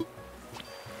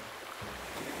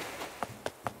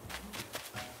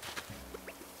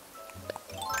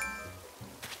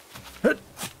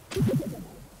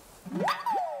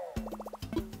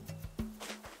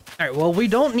 Alright, well, we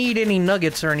don't need any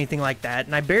nuggets or anything like that,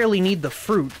 and I barely need the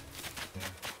fruit.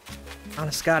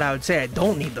 Honest God, I would say I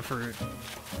don't need the fruit.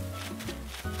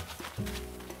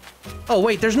 Oh,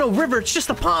 wait, there's no river, it's just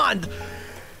a pond!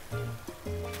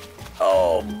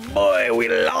 Oh, boy, we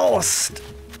lost!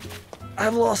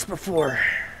 I've lost before,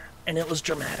 and it was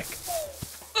dramatic.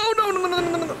 Oh, no, no, no,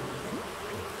 no, no, no!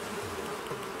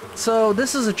 So,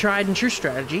 this is a tried and true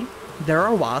strategy. There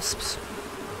are wasps.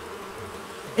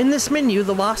 In this menu,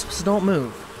 the wasps don't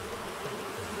move.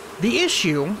 The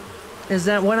issue is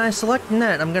that when I select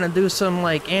net, I'm gonna do some,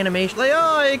 like, animation, like,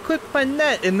 oh, I equipped my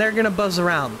net, and they're gonna buzz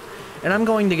around. And I'm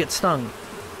going to get stung.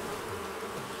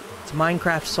 It's a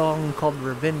Minecraft song called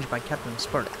Revenge by Captain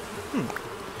Spark.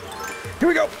 Here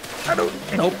we go! I don't...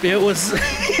 Nope, it was...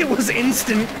 it was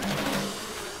instant.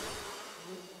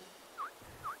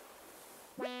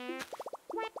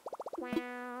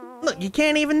 Look, you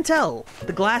can't even tell.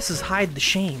 The glasses hide the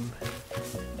shame.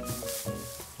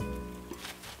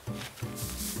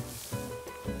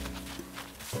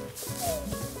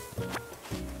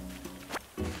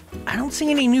 I don't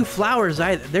see any new flowers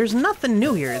either. There's nothing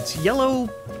new here. It's yellow,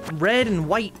 red, and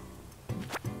white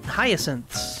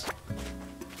hyacinths.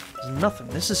 There's nothing.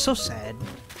 This is so sad.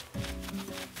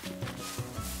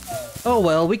 Oh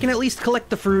well, we can at least collect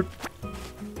the fruit.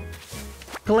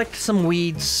 Collect some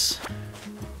weeds.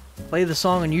 Play the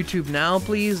song on YouTube now,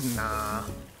 please? Nah.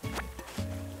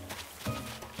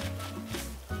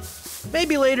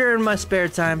 Maybe later in my spare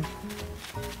time.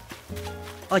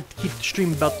 I like to keep the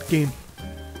stream about the game.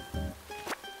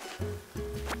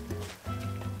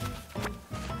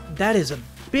 That is a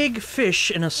big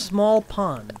fish in a small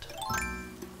pond.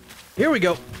 Here we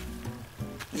go.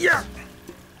 Yeah!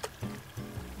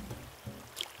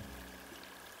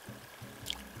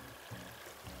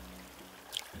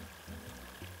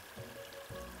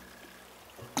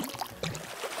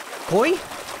 Boy?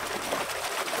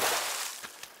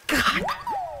 God.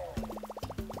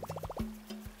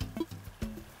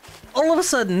 All of a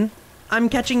sudden, I'm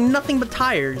catching nothing but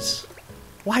tires.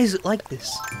 Why is it like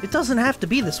this? It doesn't have to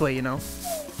be this way, you know.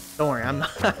 Don't worry, I'm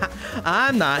not.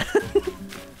 I'm not.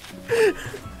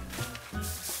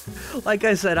 Like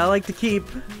I said, I like to keep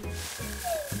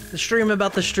the stream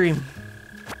about the stream.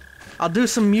 I'll do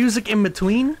some music in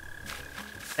between,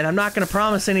 and I'm not gonna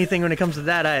promise anything when it comes to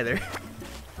that either.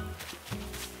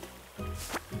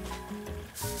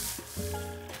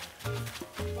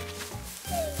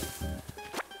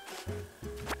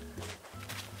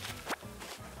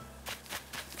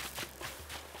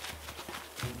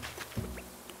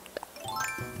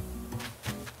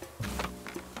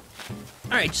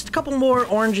 Alright, just a couple more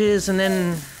oranges, and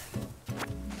then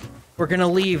we're gonna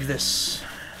leave this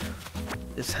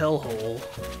hellhole.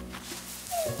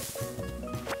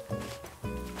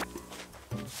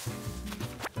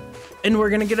 And we're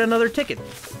gonna get another ticket.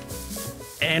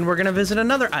 And we're gonna visit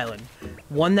another island.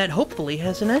 One that hopefully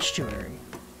has an estuary.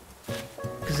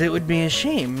 Because it would be a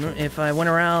shame if I went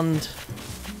around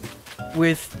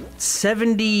with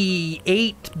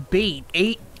 78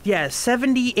 bait.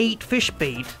 78 fish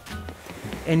bait.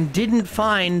 And didn't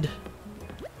find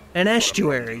an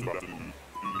estuary.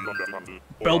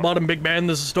 Bell-bottom big man,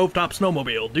 this is Stovetop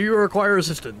Snowmobile. Do you require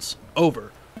assistance?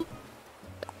 Over.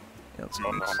 Yeah,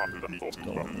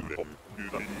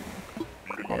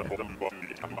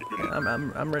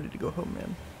 I'm ready to go home,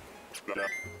 man.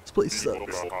 This place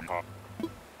sucks.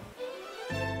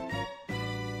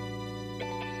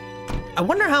 I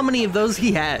wonder how many of those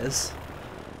he has.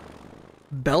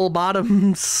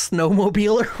 Bell-bottom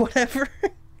snowmobile or whatever.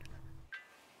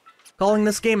 Calling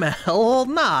this game a hellhole?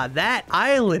 Nah, that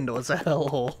island was a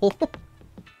hellhole.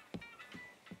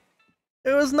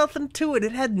 There was nothing to it.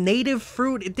 It had native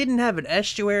fruit. It didn't have an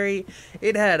estuary.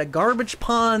 It had a garbage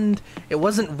pond. It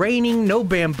wasn't raining. No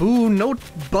bamboo. No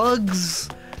bugs.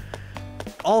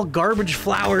 All garbage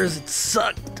flowers. It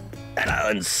sucked. That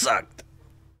island sucked.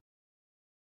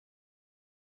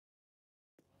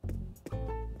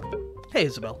 Hey,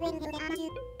 Isabel.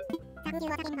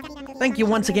 Thank you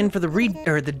once again for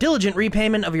the diligent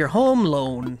repayment of your home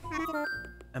loan.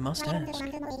 I must ask,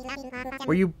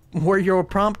 were your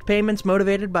prompt payments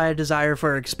motivated by a desire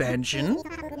for expansion?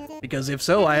 Because if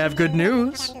so, I have good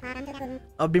news.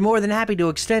 I'd be more than happy to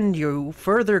extend you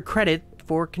further credit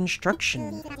for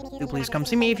construction. Do please come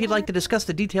see me if you'd like to discuss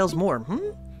the details more.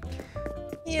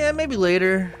 Yeah, maybe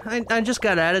later. I just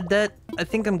got out of debt. I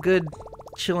think I'm good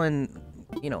chilling,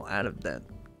 you know, out of debt.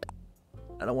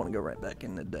 I don't want to go right back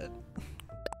into debt.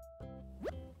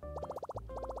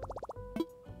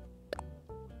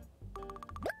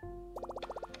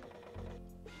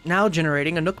 Now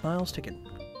generating a Nook Miles ticket.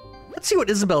 Let's see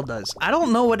what Isabel does. I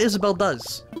don't know what Isabel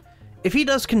does. If he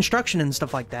does construction and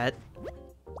stuff like that,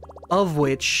 of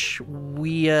which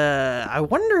we, I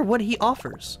wonder what he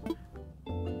offers.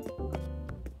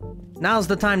 Now's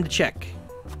the time to check.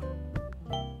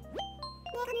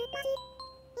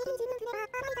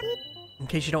 In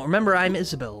case you don't remember, I'm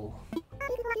Isabel.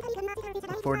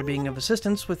 Look forward to being of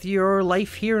assistance with your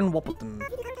life here in Woppleton.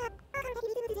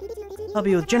 Help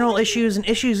you with general issues and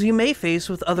issues you may face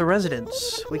with other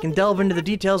residents. We can delve into the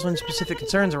details when specific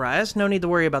concerns arise. No need to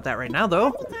worry about that right now,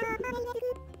 though.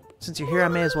 Since you're here, I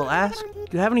may as well ask, do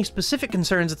you have any specific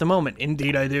concerns at the moment?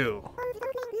 Indeed, I do.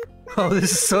 Oh,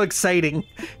 this is so exciting.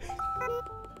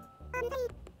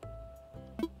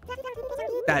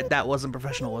 That wasn't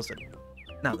professional, was it?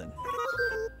 Now then.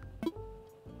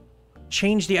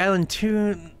 Change the island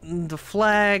tune, the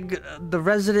flag, the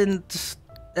resident.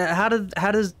 How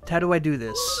do I do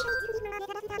this?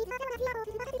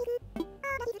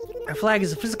 Our flag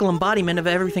is a physical embodiment of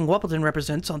everything Woppleton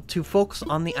represents to folks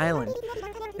on the island.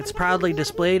 It's proudly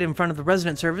displayed in front of the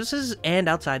resident services and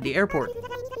outside the airport.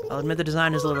 I'll admit the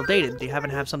design is a little dated. Do you happen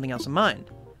to have something else in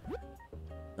mind?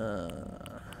 I'll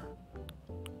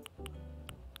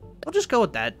just go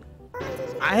with that.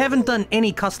 I haven't done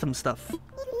any custom stuff.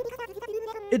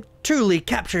 It truly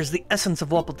captures the essence of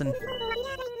Woppleton.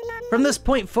 From this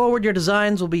point forward, your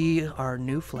designs will be our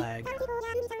new flag.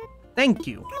 Thank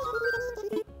you.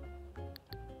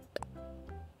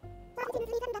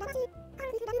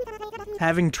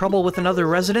 Having trouble with another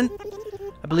resident?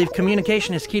 I believe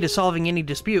communication is key to solving any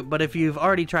dispute, but if you've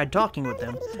already tried talking with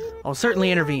them, I'll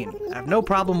certainly intervene. I have no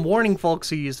problem warning folks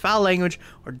who use foul language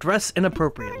or dress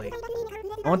inappropriately.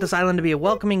 I want this island to be a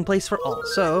welcoming place for all,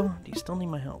 so do you still need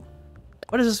my help?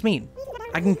 What does this mean?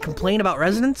 I can complain about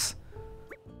residents?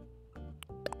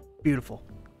 Beautiful.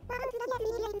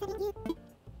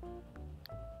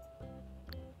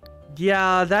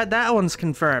 Yeah, that one's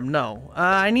confirmed. No.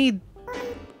 I need...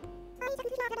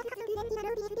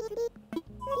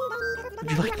 Would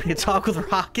you like me to talk with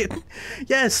Rocket?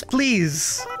 Yes,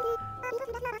 please!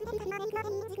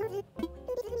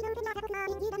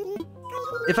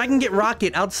 If I can get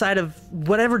Rocket outside of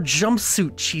whatever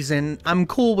jumpsuit she's in, I'm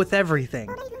cool with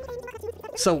everything.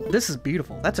 So this is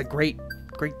beautiful. That's a great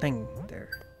thing there.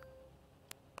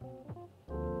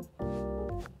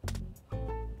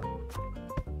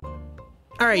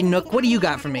 Alright, Nook, what do you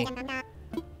got for me?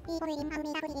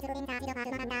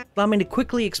 Allow me to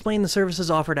quickly explain the services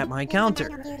offered at my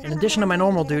counter. In addition to my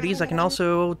normal duties, I can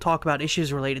also talk about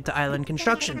issues related to island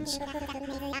constructions.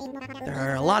 There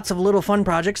are lots of little fun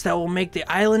projects that will make the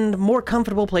island a more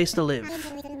comfortable place to live.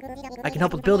 I can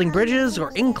help with building bridges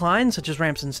or inclines, such as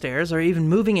ramps and stairs, or even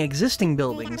moving existing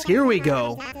buildings. Here we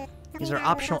go! These are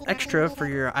optional extra for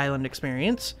your island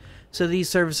experience, so these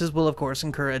services will of course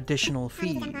incur additional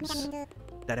fees.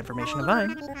 That information of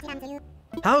mine.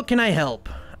 How can I help?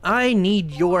 I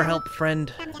need your help,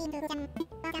 friend.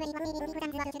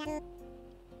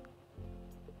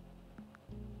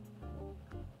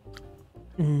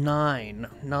 Nine,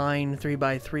 3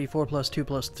 by 3, 4 plus 2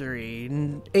 plus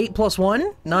 3, 8 plus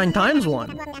 1, 9 times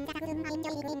 1.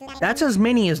 That's as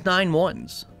many as 9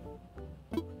 ones.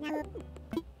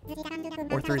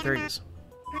 Or 3 threes.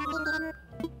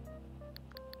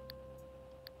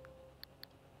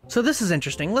 So this is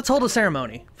interesting. Let's hold a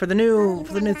ceremony for the new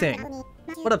thing.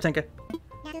 What up, Tinka?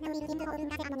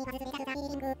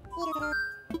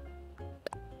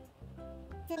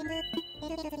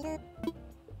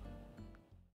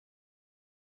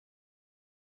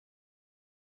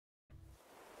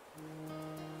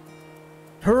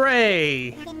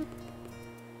 Hooray!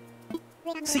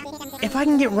 See, if I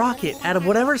can get Rocket out of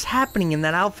whatever's happening in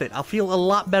that outfit, I'll feel a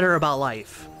lot better about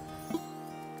life.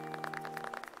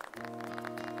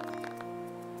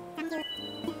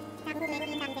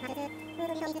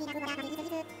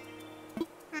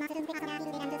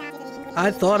 I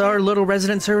thought our little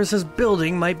resident services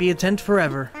building might be a tent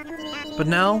forever. But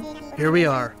now, here we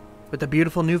are, with a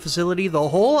beautiful new facility the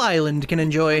whole island can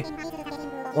enjoy.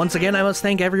 Once again, I must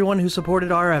thank everyone who supported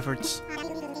our efforts.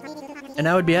 And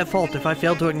I would be at fault if I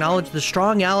failed to acknowledge the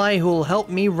strong ally who will help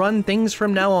me run things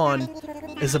from now on.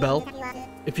 Isabel,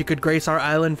 if you could grace our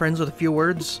island friends with a few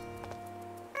words.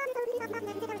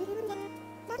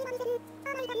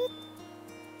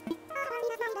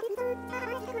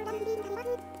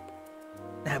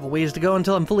 I have a ways to go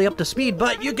until I'm fully up to speed,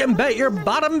 but you can bet your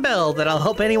bottom bell that I'll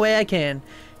help any way I can.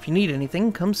 If you need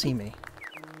anything, come see me.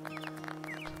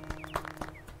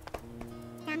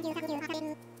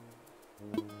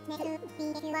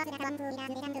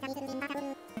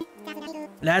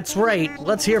 That's right.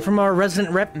 Let's hear from our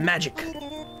resident rep, Magic.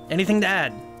 Anything to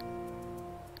add?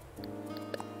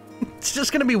 It's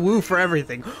just gonna be woo for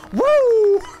everything.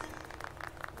 Woo!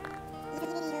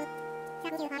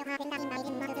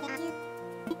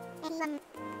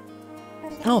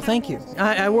 Oh, thank you.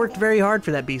 I worked very hard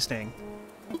for that bee sting.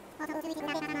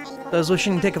 Those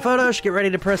wishing to take a photo should get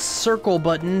ready to press circle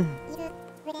button.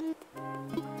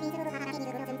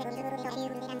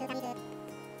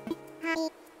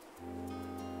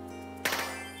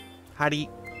 Howdy.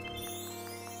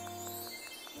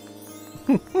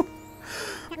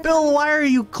 Bill, why are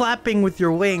you clapping with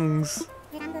your wings?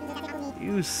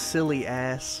 You silly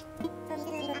ass.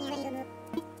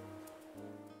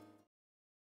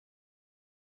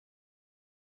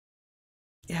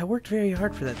 Yeah, I worked very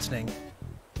hard for that sting.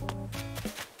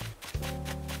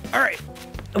 Alright,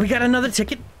 we got another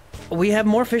ticket. We have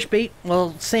more fish bait.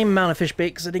 Well, same amount of fish bait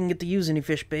because I didn't get to use any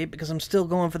fish bait because I'm still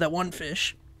going for that one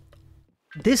fish.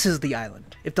 This is the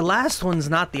island. If the last one's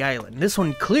not the island, this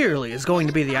one clearly is going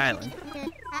to be the island.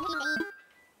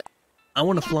 I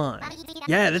want to fly.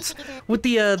 Yeah, that's with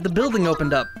the building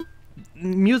opened up.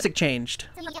 Music changed.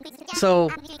 So,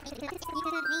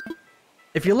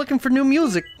 if you're looking for new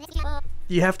music,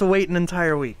 you have to wait an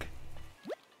entire week.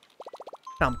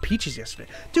 Found peaches yesterday.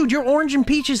 Dude, you're orange and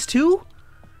peaches too?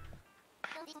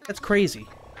 That's crazy.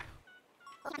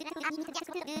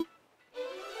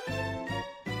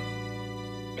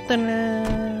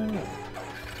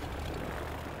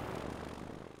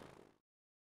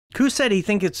 Koo said he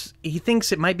thinks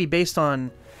it might be based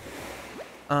on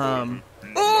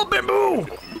oh, bamboo!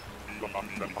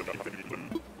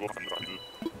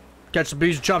 Catch the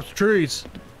bees and chop the trees.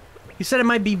 He said it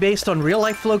might be based on real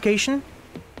life location,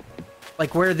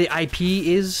 like where the IP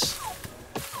is.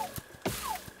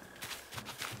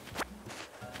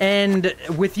 And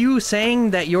with you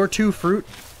saying that your two fruit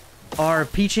are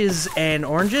peaches and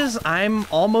oranges, I'm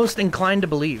almost inclined to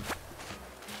believe.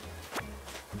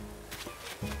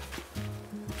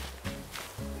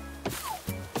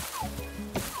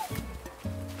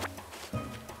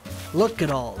 Look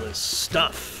at all this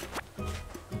stuff.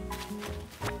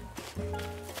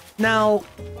 Now,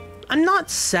 I'm not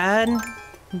sad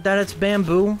that it's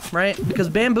bamboo, right? Because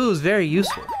bamboo is very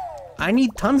useful. I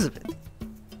need tons of it.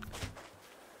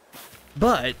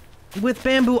 But with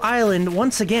Bamboo Island,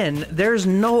 once again, there's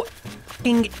no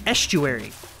fucking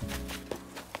estuary.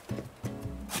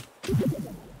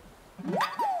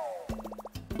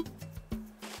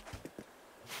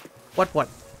 What?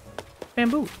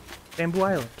 Bamboo. Bamboo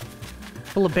Island.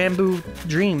 Full of bamboo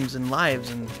dreams and lives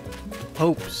and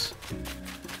hopes.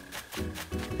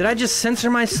 Did I just censor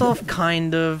myself?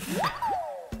 Kind of.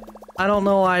 I don't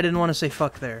know why I didn't want to say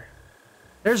fuck there.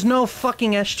 There's no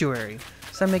fucking estuary.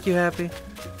 Does that make you happy?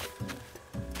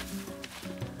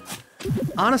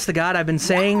 Honest to God, I've been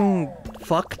saying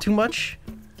fuck too much.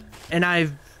 And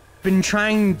I've been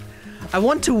trying... I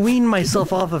want to wean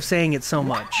myself off of saying it so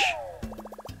much.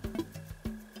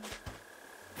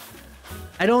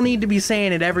 I don't need to be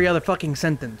saying it every other fucking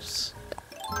sentence.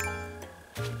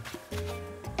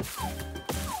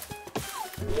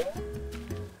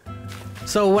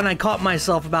 So when I caught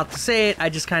myself about to say it, I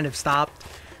just kind of stopped.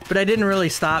 But I didn't really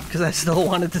stop because I still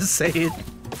wanted to say it.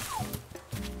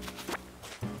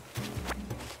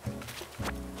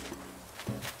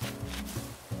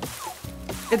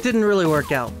 It didn't really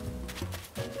work out.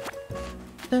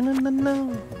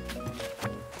 No.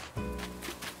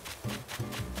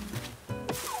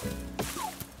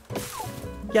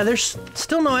 Yeah, there's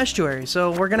still no estuary,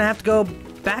 so we're gonna have to go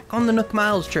back on the Nook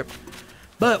Miles trip.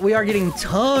 But we are getting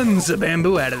tons of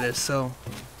bamboo out of this, so...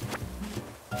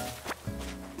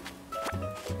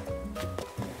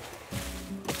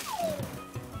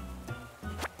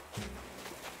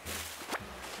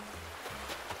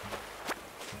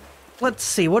 Let's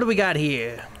see, what do we got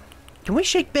here? Can we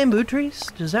shake bamboo trees?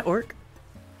 Does that work?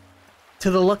 To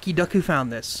the lucky duck who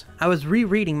found this. I was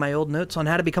rereading my old notes on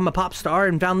how to become a pop star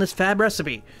and found this fab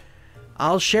recipe.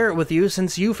 I'll share it with you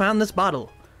since you found this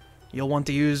bottle. You'll want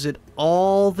to use it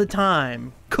all the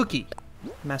time. Cookie.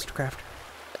 Mastercraft.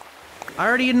 I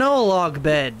already know a log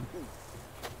bed.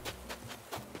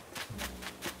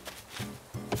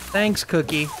 Thanks,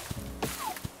 Cookie.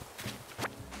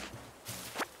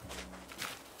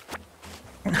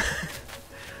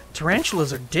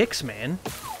 Tarantulas are dicks, man.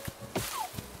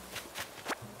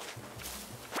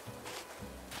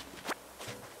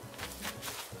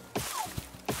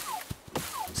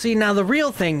 See, now the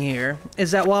real thing here is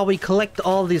that while we collect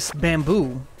all this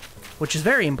bamboo, which is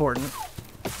very important,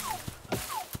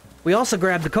 we also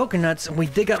grab the coconuts and we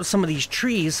dig up some of these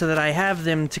trees so that I have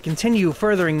them to continue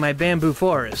furthering my bamboo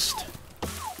forest.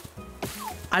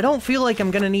 I don't feel like I'm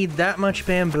gonna need that much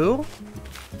bamboo,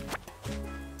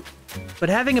 but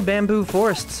having a bamboo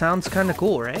forest sounds kinda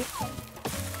cool, right?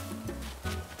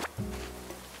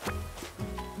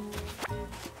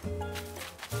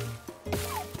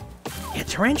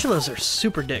 Tarantulas are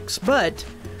super dicks, but,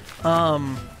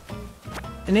 an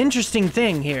interesting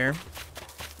thing here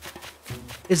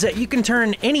is that you can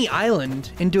turn any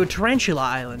island into a tarantula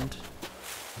island.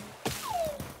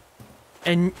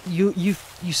 And you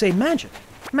say, magic,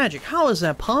 how is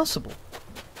that possible?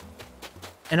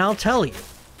 And I'll tell you.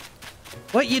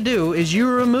 What you do is you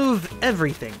remove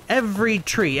everything, every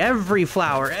tree, every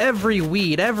flower, every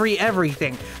weed,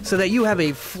 everything, so that you have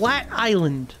a flat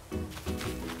island.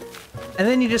 And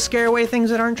then you just scare away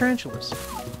things that aren't tarantulas.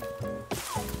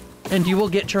 And you will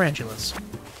get tarantulas.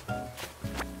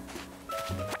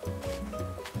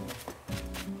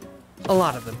 A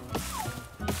lot of them.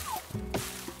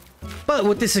 But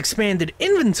with this expanded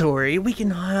inventory, we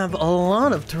can have a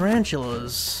lot of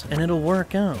tarantulas, and it'll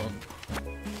work out.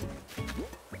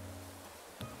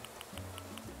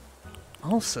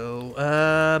 Also,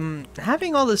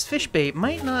 having all this fish bait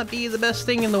might not be the best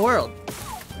thing in the world.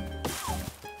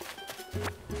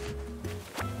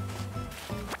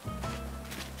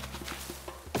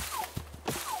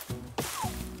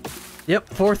 Yep,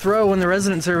 4th row when the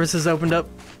resident services opened up.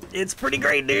 It's pretty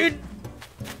great, dude.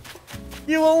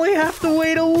 You only have to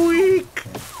wait a week.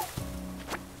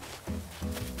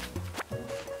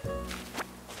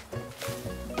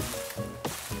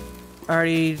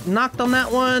 Already knocked on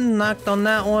that one, knocked on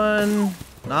that one.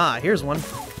 Ah, here's one.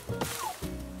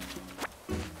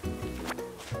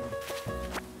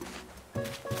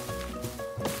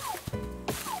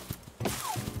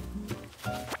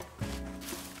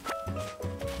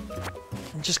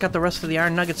 Just got the rest of the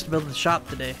iron nuggets to build the shop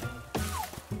today.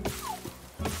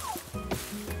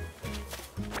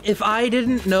 If I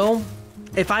didn't know,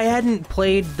 if I hadn't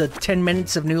played the 10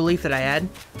 minutes of New Leaf that I had,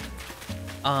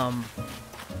 I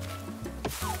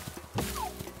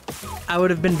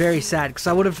would have been very sad, because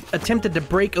I would have attempted to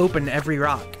break open every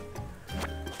rock,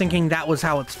 thinking that was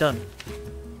how it's done.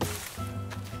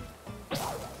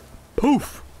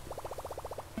 Poof!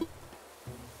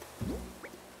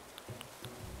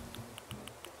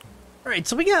 Alright,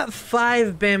 so we got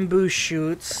 5 bamboo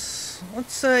shoots.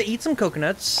 Let's eat some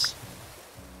coconuts.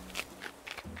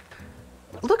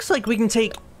 looks like we can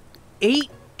take 8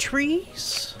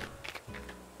 trees.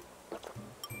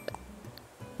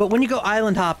 But when you go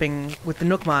island hopping with the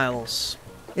Nook Miles,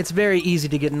 it's very easy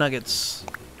to get nuggets.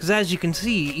 Because as you can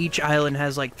see, each island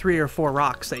has like 3 or 4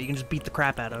 rocks that you can just beat the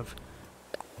crap out of.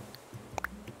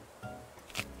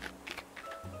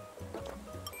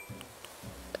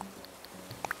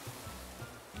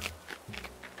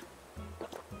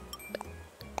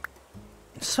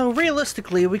 So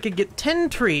realistically, we could get 10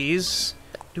 trees.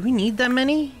 Do we need that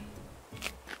many?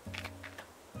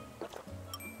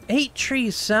 8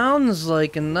 trees sounds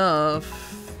like enough.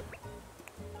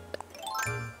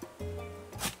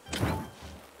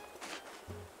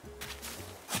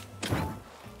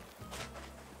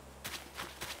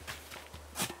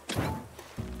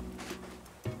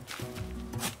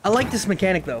 I like this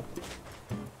mechanic though.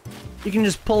 You can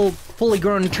just pull fully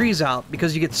grown trees out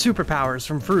because you get superpowers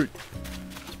from fruit.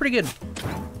 It's pretty good.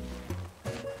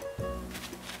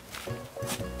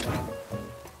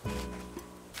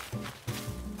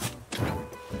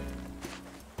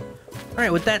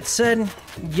 Alright, with that said,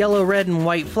 yellow, red, and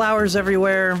white flowers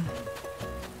everywhere.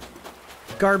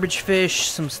 Garbage fish,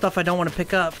 some stuff I don't want to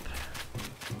pick up.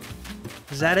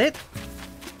 Is that it?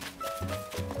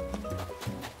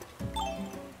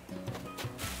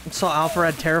 I saw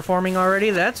Alfred terraforming already?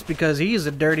 That's because he's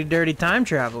a dirty, dirty time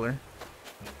traveler.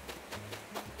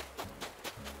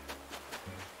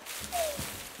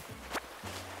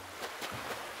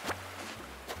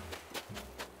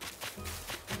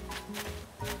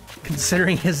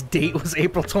 Considering his date was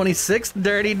April 26th,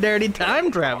 dirty, dirty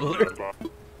time traveler.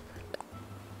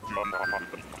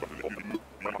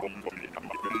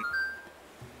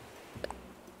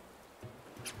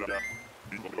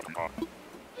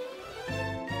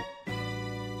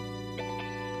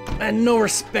 I had no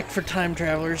respect for time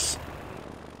travelers.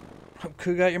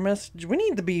 Who got your message? We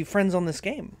need to be friends on this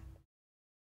game.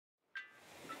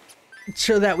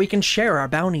 So that we can share our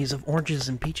bounties of oranges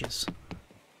and peaches.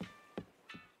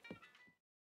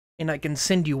 And I can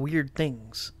send you weird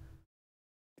things.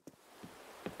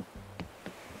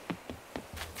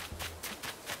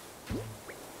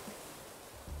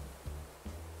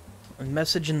 A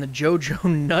message in the JoJo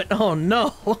nut. Oh no!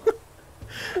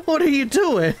 What are you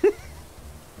doing?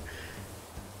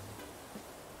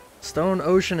 Stone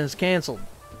Ocean is canceled.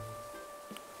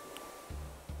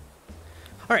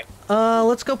 Alright,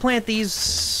 let's go plant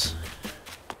these.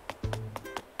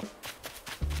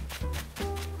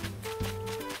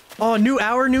 Oh, new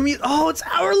hour, new music. Oh, it's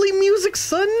hourly music,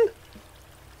 son!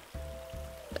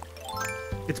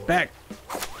 It's back.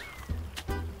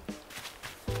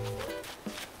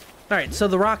 Alright, so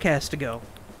the rock has to go.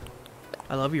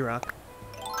 I love you, rock.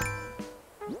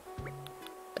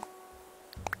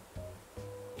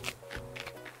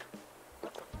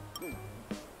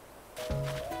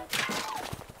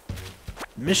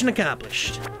 Mission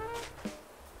accomplished.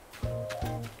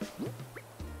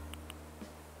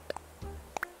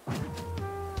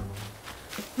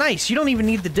 Nice, you don't even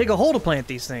need to dig a hole to plant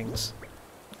these things.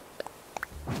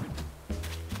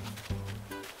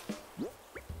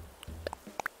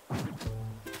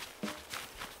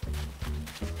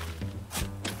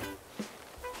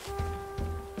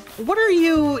 What are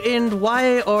you and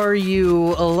why are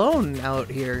you alone out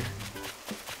here?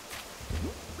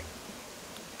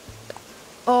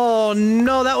 Oh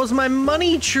no, that was my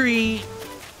money tree!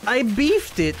 I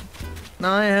beefed it!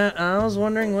 I was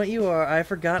wondering what you are. I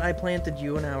forgot I planted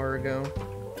you an hour ago.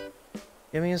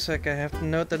 Give me a sec, I have to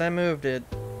note that I moved it.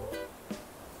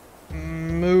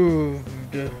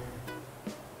 Moved.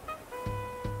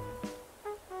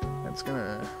 That's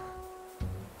gonna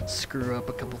screw up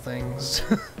a couple things.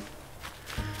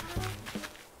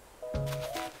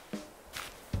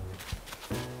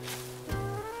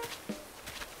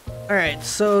 Alright,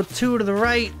 so 2 to the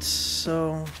right,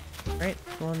 so... Right,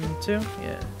 1, 2,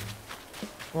 yeah.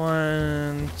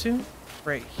 1, 2,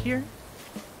 right here.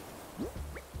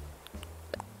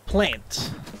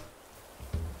 Plant.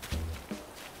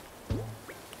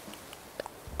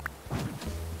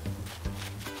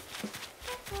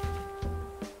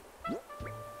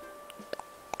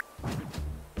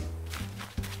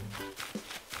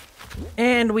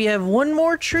 And we have one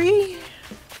more tree.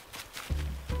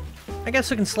 I guess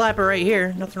we can slap it right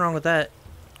here. Nothing wrong with that.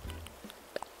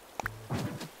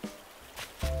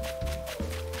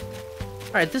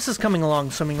 Alright, this is coming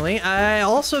along swimmingly. I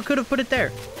also could have put it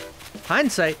there.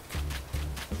 Hindsight.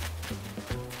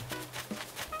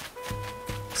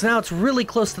 So now it's really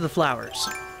close to the flowers.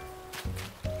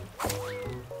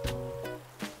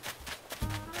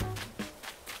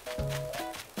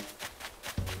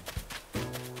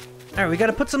 Alright, we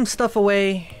gotta put some stuff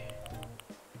away.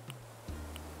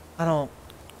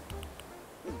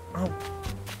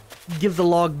 give the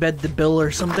log bed to Bill or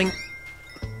something.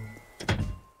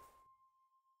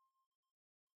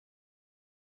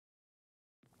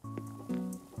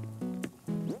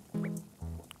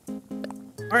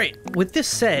 Alright, with this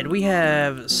said, we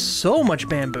have so much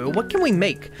bamboo. What can we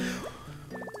make?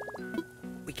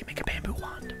 We can make a bamboo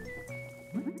wand.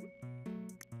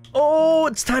 Oh,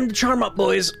 it's time to charm up,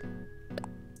 boys.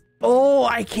 Oh,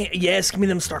 I can't. Yes, give me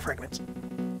them star fragments.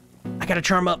 I gotta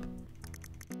charm up.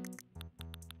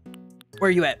 Where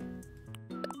are you at?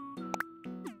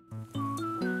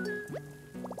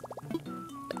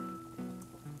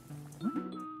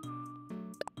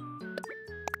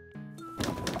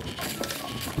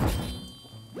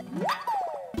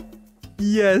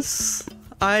 Yes,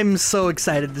 I'm so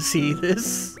excited to see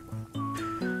this.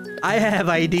 I have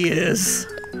ideas.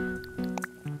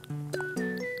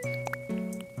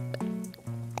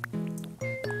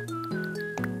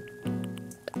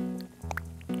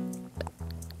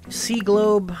 Sea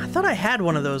globe. I thought I had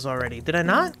one of those already. Did I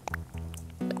not?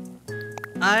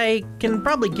 I can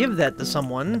probably give that to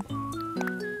someone.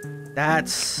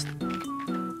 That's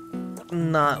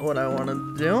not what I wanted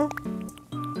to do.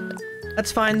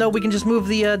 That's fine, though. We can just move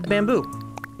the bamboo.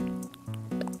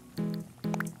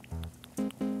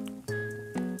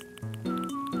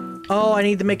 Oh, I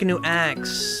need to make a new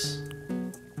axe.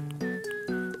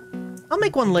 I'll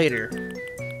make one later.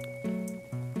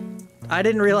 I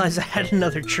didn't realize I had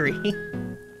another tree.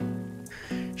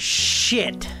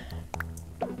 Shit.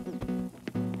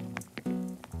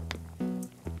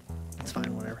 It's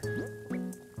fine, whatever.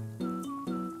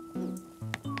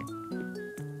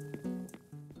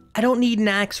 I don't need an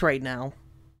axe right now.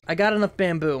 I got enough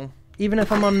bamboo. Even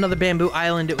if I'm on another bamboo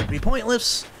island, it would be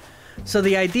pointless. So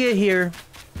the idea here...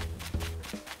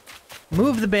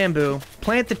 Move the bamboo,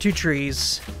 plant the 2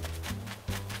 trees...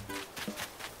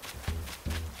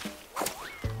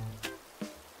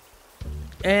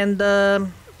 and,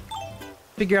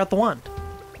 figure out the wand.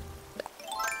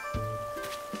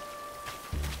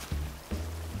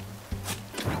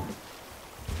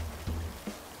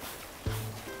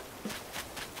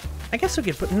 I guess we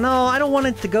could put... No, I don't want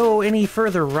it to go any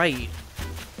further right.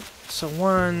 So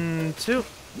 1, 2,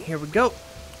 here we go.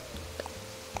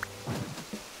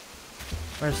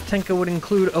 Whereas Tenka would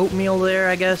include oatmeal there,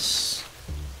 I guess.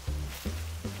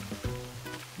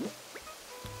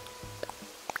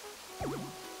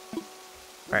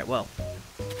 Alright, well.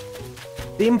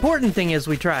 The important thing is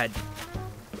we tried.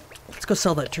 Let's go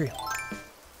sell that tree.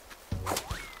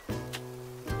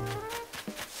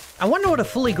 I wonder what a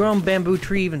fully grown bamboo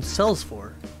tree even sells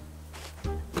for.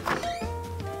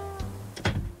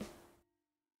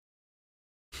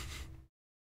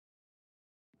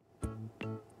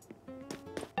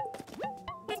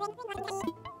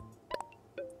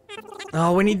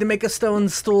 Oh, we need to make a stone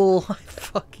stool. I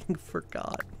fucking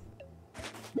forgot.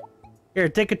 Here,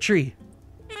 take a tree.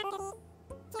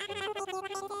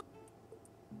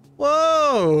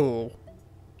 Whoa!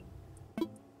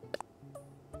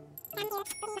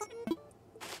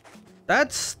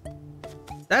 That's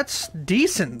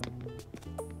decent.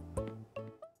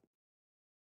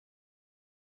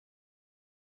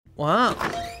 Wow.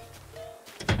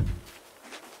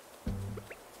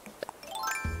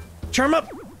 Charm up!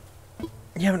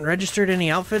 You haven't registered any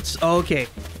outfits? Oh, okay,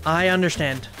 I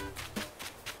understand.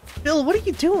 Bill, what are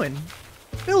you doing?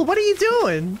 Bill, what are you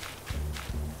doing?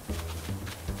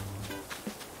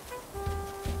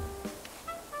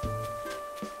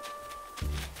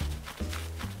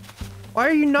 Why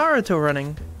are you Naruto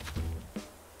running?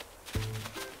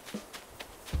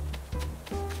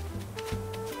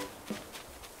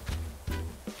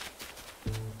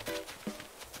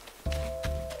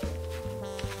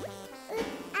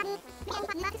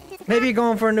 Maybe you're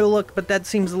going for a new look, but that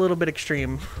seems a little bit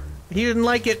extreme. He didn't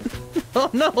like it. Oh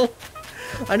no!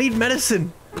 I need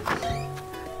medicine!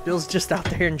 Bill's just out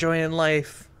there enjoying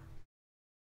life.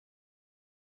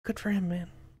 Good for him, man.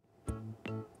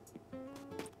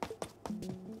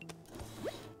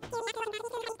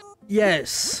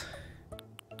 Yes.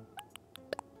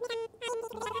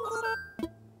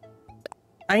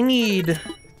 I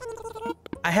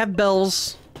have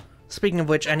bells. Speaking of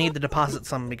which, I need to deposit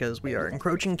some because we are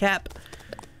encroaching cap.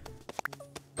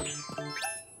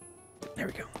 There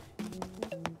we go.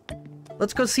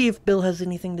 Let's go see if Bill has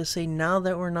anything to say now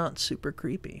that we're not super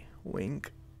creepy.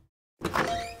 Wink.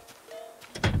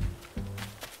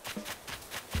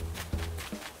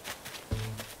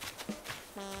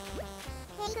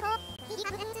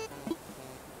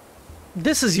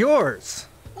 This is yours.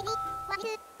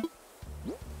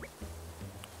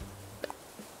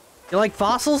 You like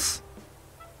fossils?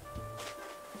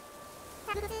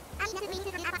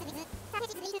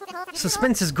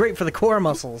 Suspense is great for the core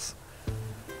muscles.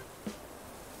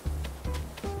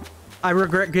 I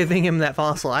regret giving him that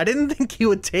fossil. I didn't think he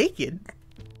would take it.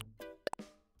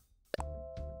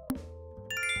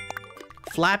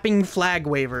 Flapping flag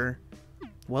waver.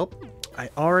 Well, I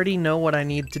already know what I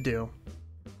need to do.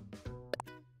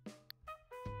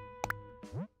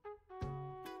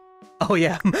 Oh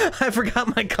yeah, I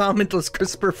forgot my comment was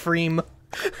CRISPR Freem.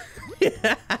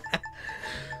 Yeah.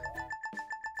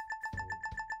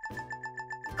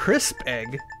 Crisp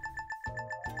egg?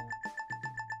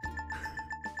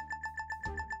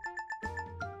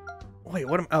 Wait,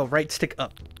 what am- oh, right stick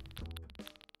up.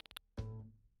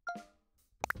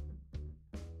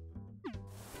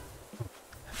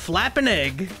 Flap an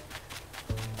egg.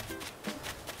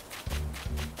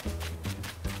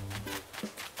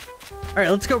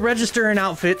 Alright, let's go register an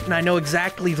outfit, and I know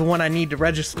exactly the one I need to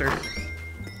register.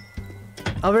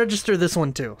 I'll register this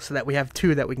one too, so that we have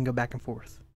two that we can go back and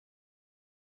forth.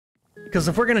 Because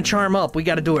if we're gonna charm up, we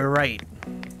gotta do it right.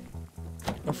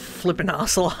 A flippin'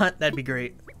 ocelot, that'd be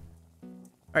great.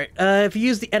 Alright, if you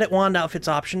use the Edit Wand Outfits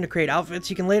option to create outfits,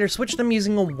 you can later switch them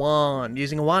using a wand.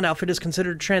 Using a wand outfit is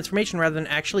considered a transformation rather than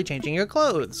actually changing your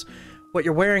clothes. What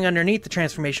you're wearing underneath the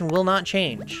transformation will not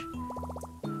change.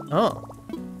 Oh.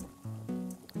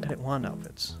 Edit Wand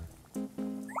Outfits.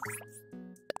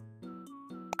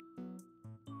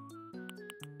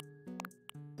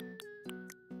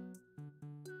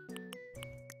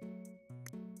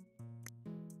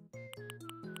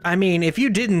 I mean, if you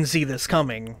didn't see this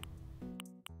coming...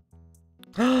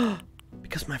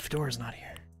 Because my fedora's not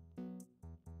here.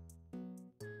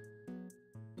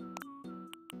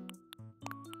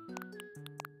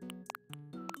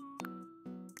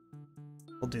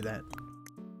 We'll do that.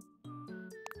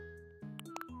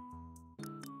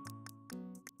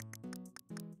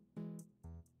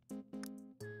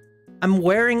 I'm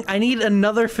wearing... I need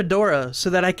another fedora so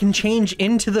that I can change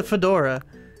into the fedora.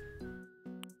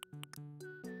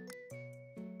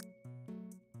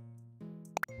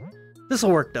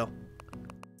 This'll work, though.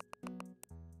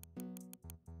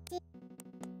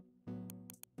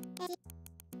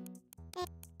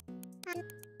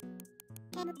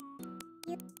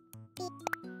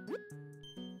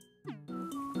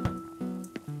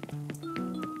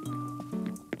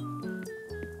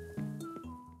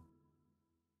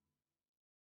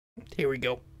 Here we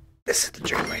go. This is the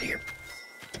trick right here.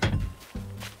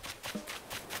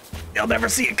 They'll never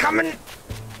see it coming.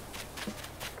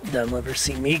 They'll never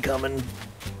see me coming.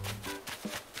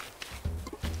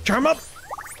 Charm up!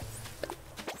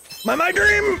 My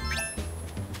dream!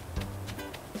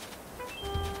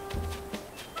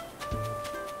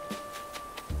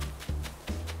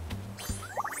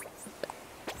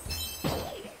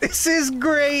 This is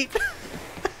great!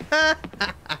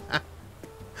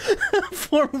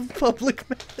 Form of public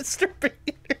masturbator.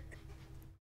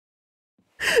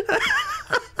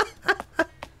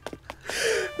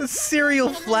 A serial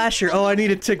flasher. Oh, I need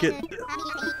a ticket.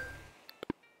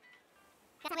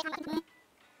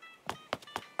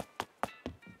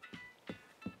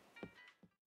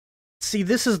 See,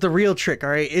 this is the real trick,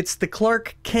 alright? It's the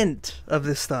Clark Kent of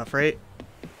this stuff, right?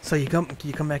 So you come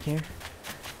back here.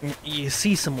 You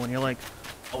see someone, you're like,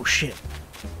 oh shit.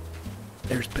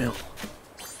 There's Bill.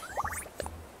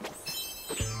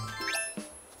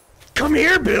 Come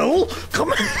here, Bill!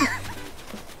 Come here!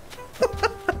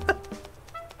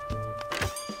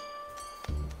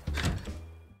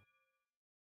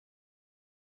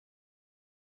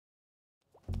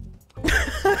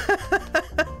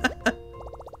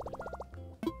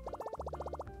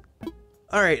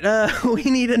 Alright, we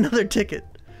need another ticket.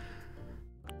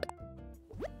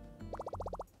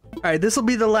 Alright, this will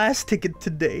be the last ticket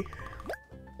today.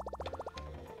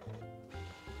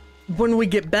 When we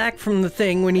get back from the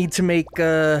thing, we need to make,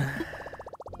 Oh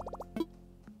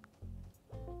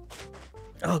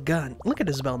god, look at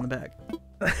Isabel in the back.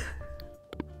 What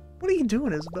are you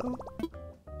doing, Isabel?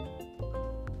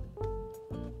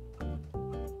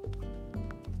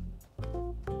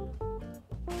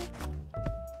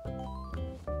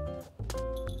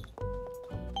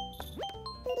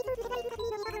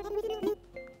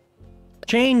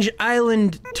 Change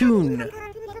Island Tune.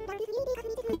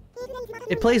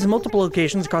 It plays in multiple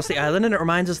locations across the island and it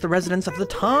reminds us the residents of the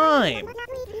time.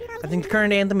 I think the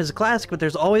current anthem is a classic, but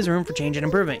there's always room for change and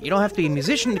improvement. You don't have to be a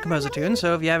musician to compose a tune,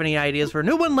 so if you have any ideas for a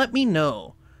new one, let me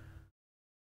know.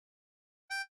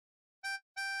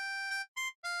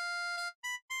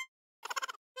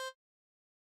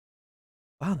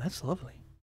 Wow, that's lovely.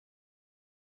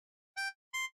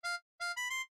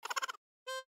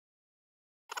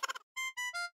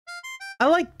 I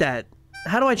like that.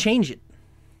 How do I change it?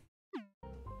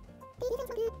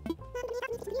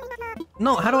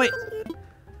 No, how do I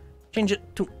change it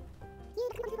to...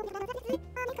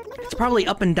 It's probably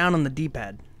up and down on the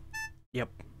D-pad. Yep.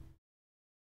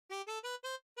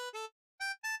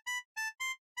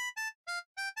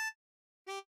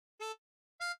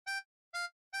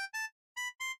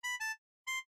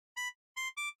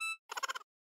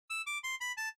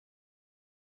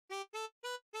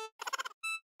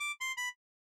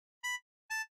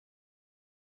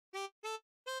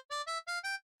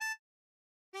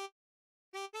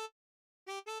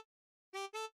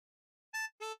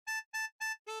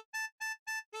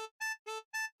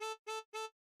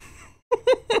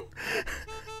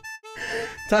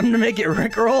 Time to make it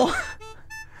Rickroll.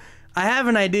 I have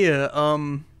an idea.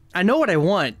 I know what I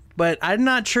want, but I'm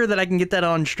not sure that I can get that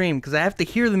on stream because I have to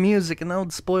hear the music and that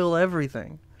would spoil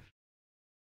everything.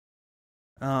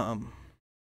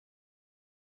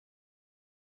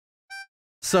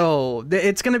 So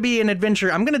it's gonna be an adventure.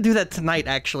 I'm gonna do that tonight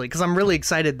actually because I'm really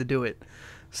excited to do it.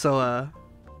 So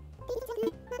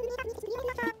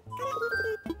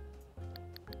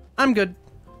I'm good.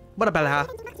 What about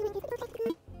that?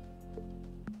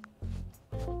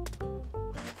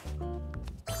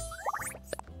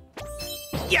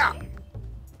 Yeah.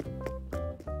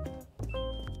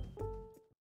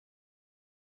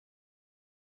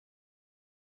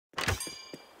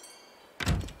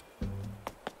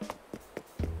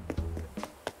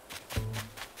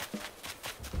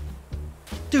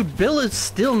 Dude, Bill is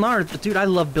still not. Dude, I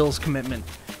love Bill's commitment.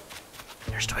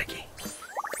 There's Twiggy.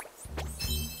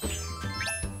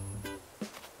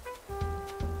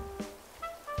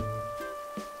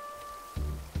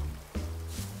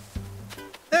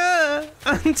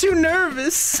 I'm too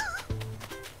nervous.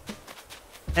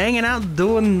 Hanging out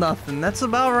doing nothing. That's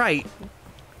about right.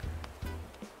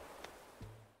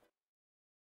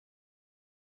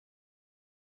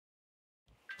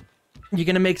 You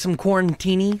gonna make some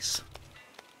quarantinis?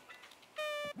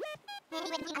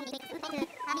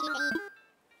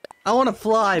 I wanna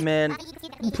fly, man.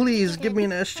 Please, give me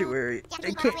an estuary.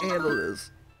 I can't handle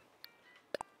this.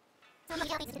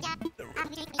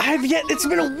 It's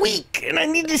been a week, and I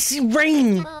need to see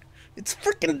rain. It's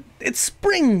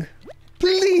spring.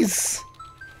 Please.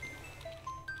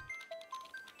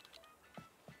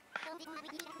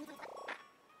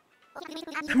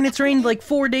 I mean, it's rained like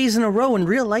 4 days in a row in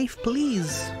real life,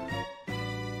 please.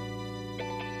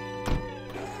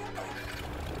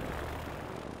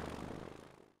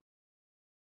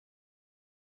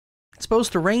 It's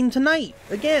supposed to rain tonight,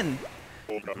 again.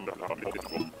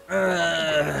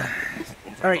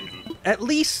 Alright, at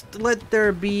least let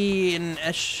there be an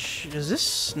is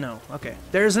this? No, okay.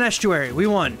 There's an estuary, we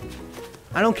won.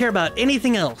 I don't care about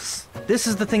anything else. This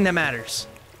is the thing that matters.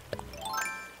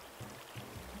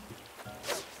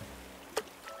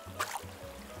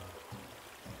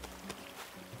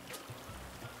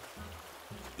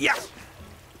 Yeah!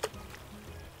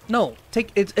 No,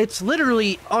 take, it's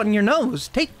literally on your nose.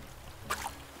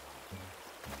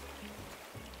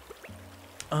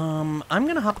 I'm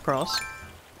gonna hop across.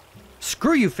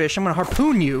 Screw you, fish. I'm gonna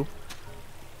harpoon you.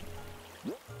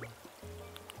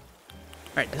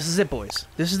 Alright, this is it, boys.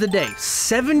 This is the day.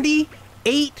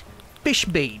 78 fish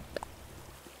bait.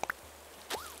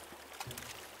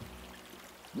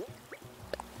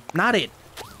 Not it.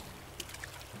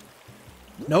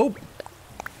 Nope.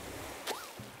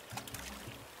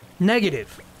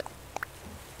 Negative.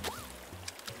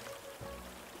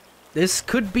 This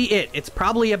could be it. It's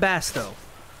probably a bass, though.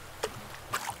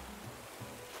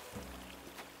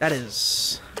 That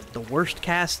is the worst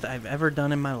cast I've ever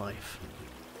done in my life.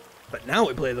 But now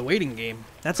we play the waiting game.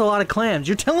 That's a lot of clams.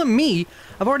 You're telling me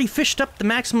I've already fished up the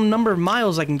maximum number of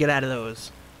miles I can get out of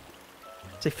those.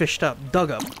 Say fished up.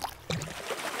 Dug up.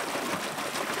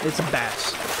 It's a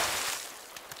bass.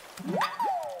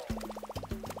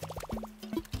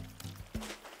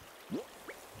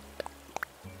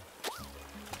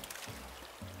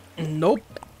 Nope.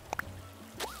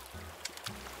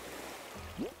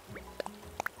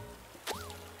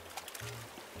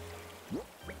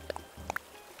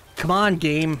 Come on,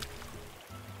 game.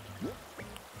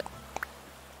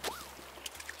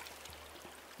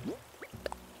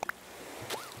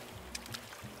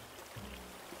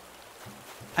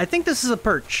 I think this is a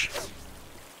perch.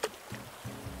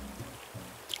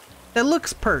 That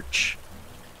looks perch.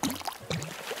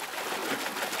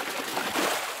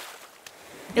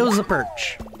 It was a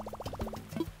perch.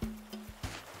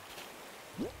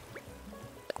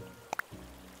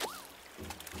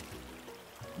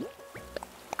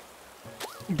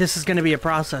 This is gonna be a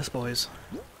process, boys.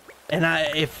 And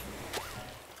I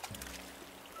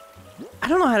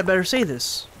don't know how to better say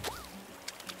this.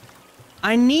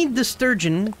 I need the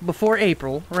sturgeon before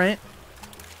April, right?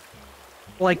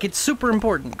 Like, it's super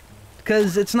important.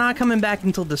 Because it's not coming back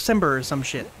until December or some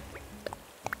shit.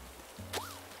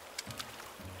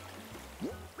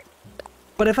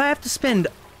 But if I have to spend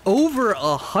over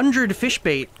 100 fish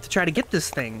bait to try to get this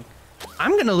thing,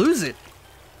 I'm gonna lose it.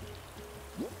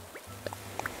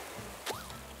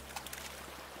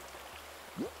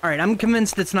 Alright, I'm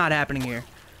convinced it's not happening here.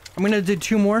 I'm gonna do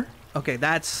 2 more. Okay,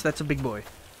 that's a big boy.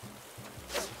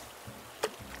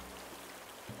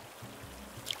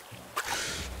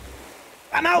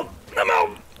 I'm out! I'm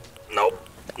out! Nope.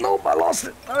 Nope, I lost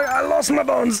it. I lost my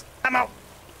bones. I'm out.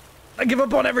 I give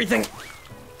up on everything.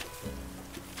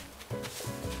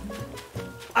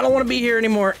 I don't want to be here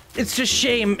anymore. It's just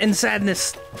shame and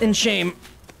sadness and shame.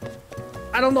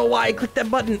 I don't know why I clicked that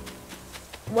button.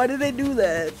 Why did I do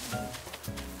that?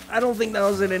 I don't think that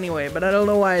was it anyway, but I don't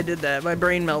know why I did that. My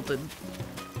brain melted.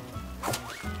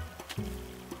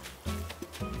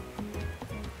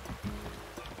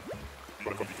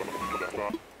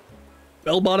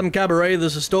 Bell-bottom cabaret,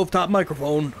 this is stovetop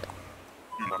microphone.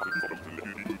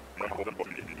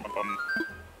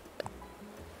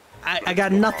 I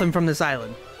got nothing from this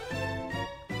island.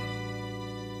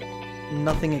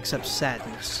 Nothing except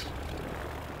sadness.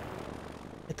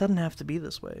 It doesn't have to be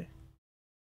this way.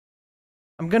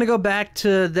 I'm gonna go back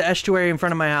to the estuary in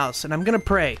front of my house, and I'm gonna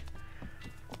pray.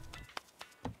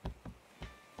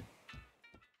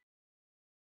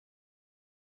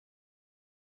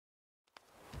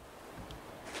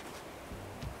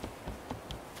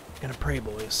 Gonna pray,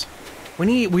 boys. We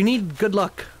need good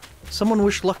luck. Someone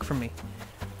wish luck for me.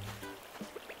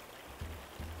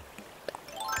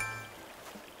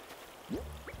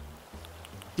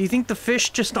 Do you think the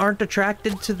fish just aren't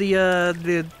attracted to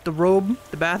the robe,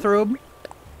 the bathrobe?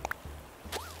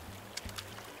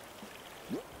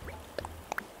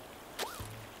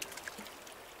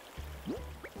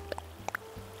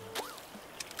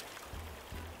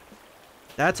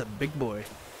 That's a big boy.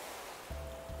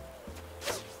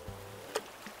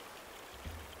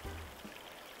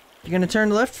 You gonna turn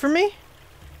left for me?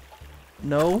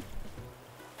 No.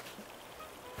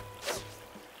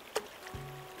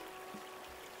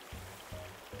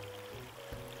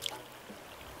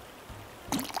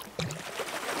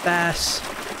 Bass.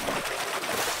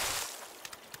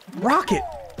 Rocket!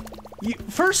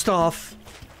 First off,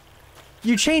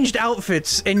 you changed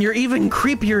outfits and you're even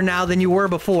creepier now than you were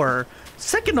before.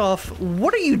 Second off,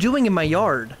 what are you doing in my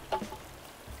yard?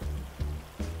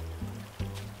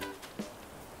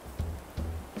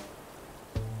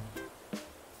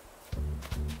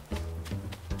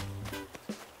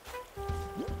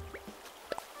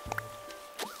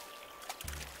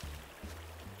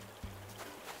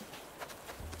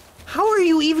 How are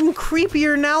you even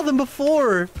creepier now than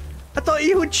before? I thought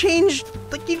you would change,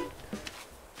 like you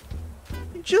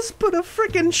just put a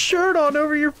freaking shirt on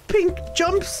over your pink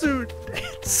jumpsuit.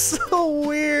 It's so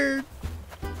weird.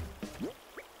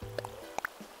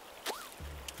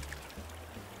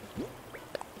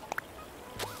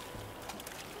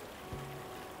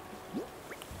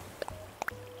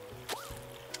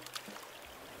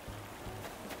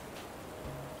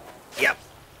 Yep.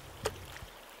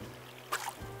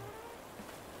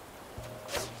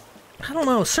 I don't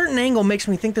know, a certain angle makes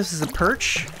me think this is a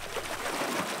perch.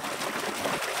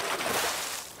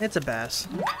 It's a bass.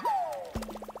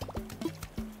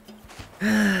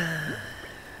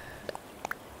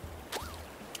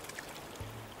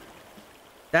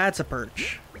 That's a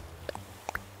perch.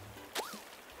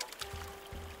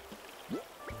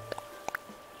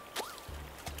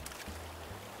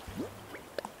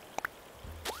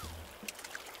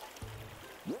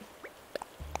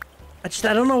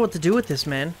 I don't know what to do with this,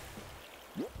 man.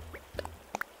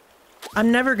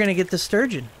 I'm never gonna get the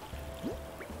sturgeon.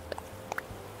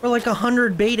 We're like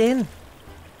 100 bait in.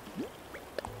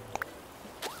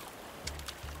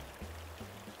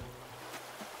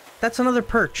 That's another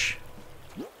perch.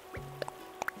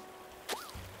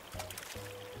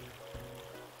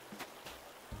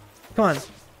 Come on.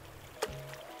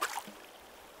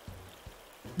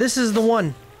 This is the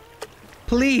one.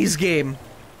 Please, game.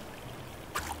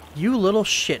 You little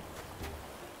shit.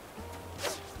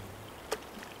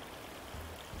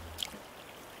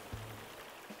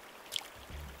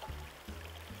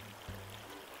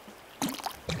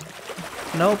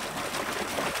 Nope.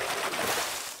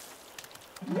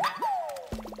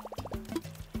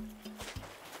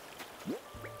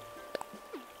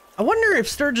 I wonder if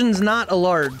sturgeon's not a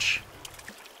large.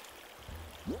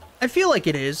 I feel like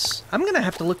it is. I'm gonna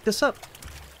have to look this up.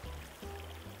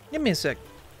 Give me a sec.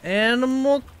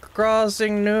 Animal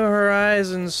Crossing New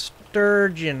Horizons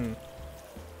sturgeon.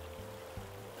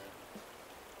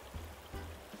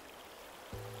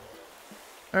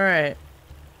 Alright.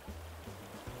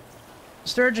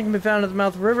 Sturgeon can be found at the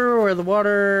mouth of the river where the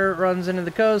water runs into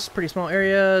the coast. Pretty small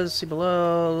areas. See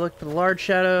below. Look for the large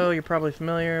shadow. You're probably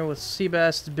familiar with sea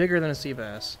bass. It's bigger than a sea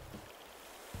bass.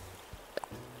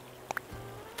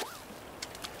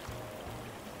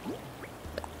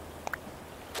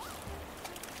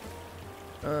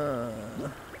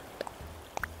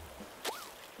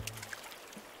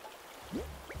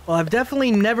 Well, I've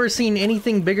definitely never seen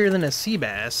anything bigger than a sea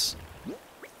bass.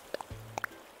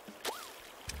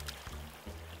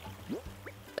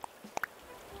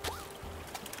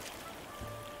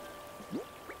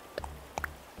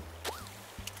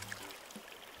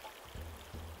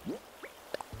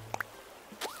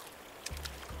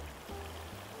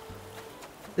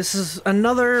 This is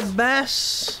another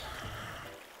bass.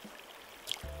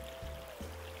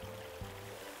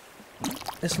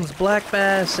 This one's black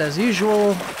bass, as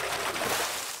usual.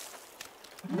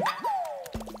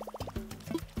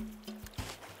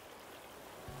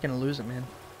 Gonna lose it, man.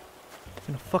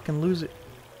 Gonna fucking lose it.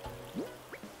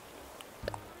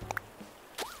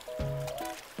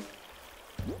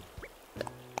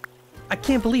 I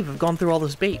can't believe I've gone through all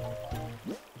this bait.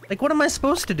 Like, what am I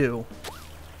supposed to do?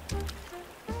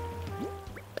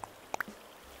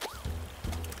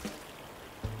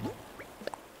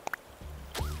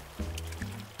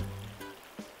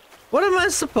 What am I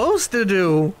supposed to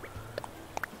do?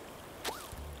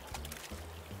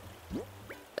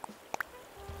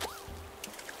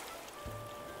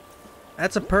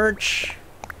 That's a perch.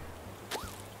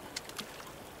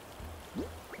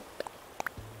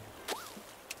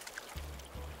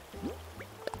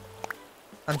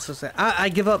 I'm so sad. I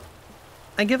give up.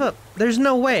 I give up. There's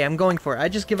no way I'm going for it. I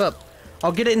just give up.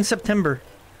 I'll get it in September.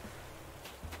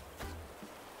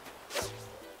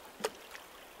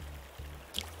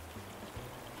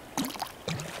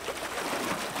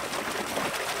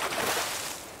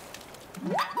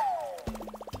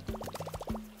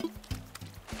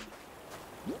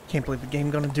 Can't believe the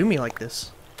game gonna do me like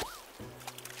this.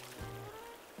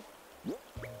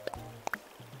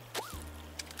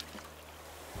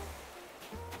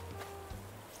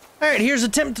 Alright, here's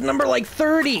attempt number like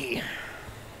 30.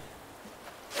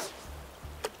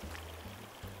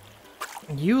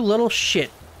 You little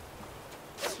shit.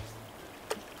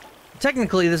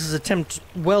 Technically, this is attempt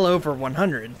well over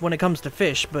 100 when it comes to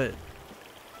fish, but...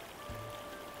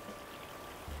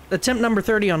 Attempt number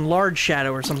 30 on large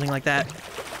shadow or something like that.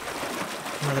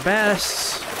 Another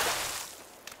bass.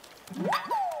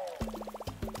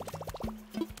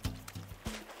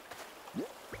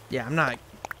 Yeah, I'm not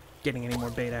getting any more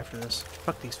bait after this.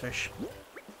 Fuck these fish.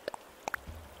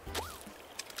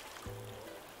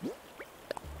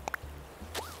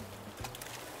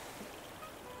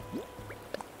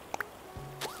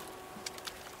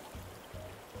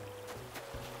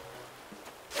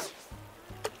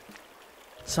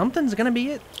 Something's gonna be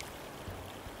it.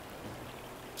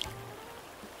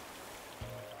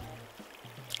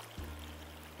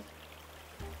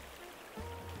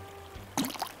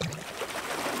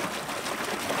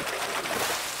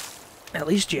 At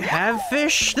least you have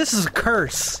fish? This is a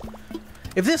curse.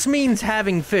 If this means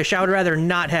having fish, I would rather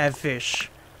not have fish.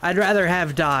 I'd rather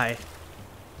have die.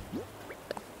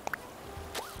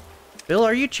 Bill,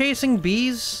 are you chasing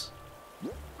bees?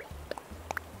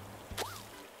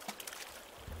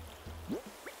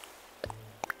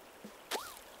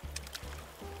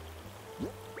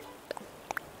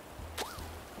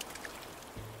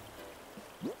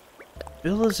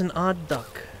 Bill is an odd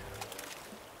duck.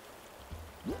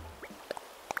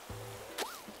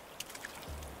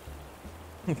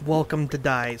 Welcome to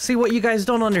die. See, what you guys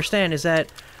don't understand is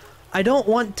that I don't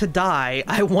want to die,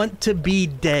 I want to be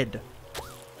dead.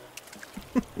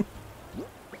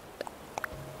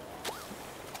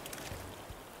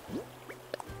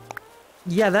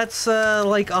 Yeah, that's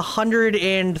like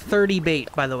 130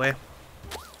 bait, by the way.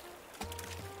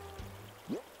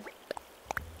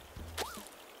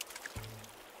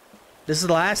 This is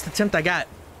the last attempt I got.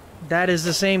 That is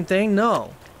the same thing?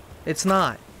 No, it's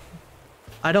not.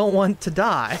 I don't want to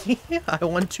die. I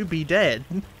want to be dead.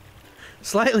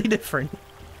 Slightly different.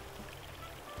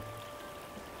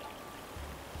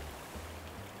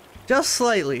 Just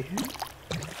slightly.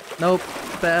 Nope.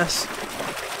 Bass.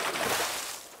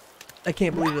 I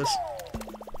can't believe this.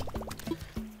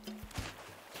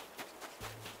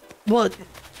 Well,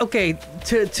 okay,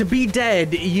 to be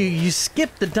dead, you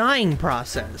skip the dying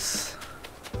process.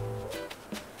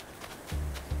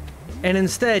 And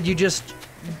instead, you just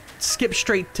skip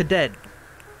straight to dead.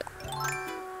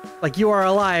 Like you are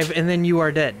alive and then you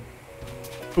are dead.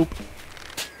 Boop.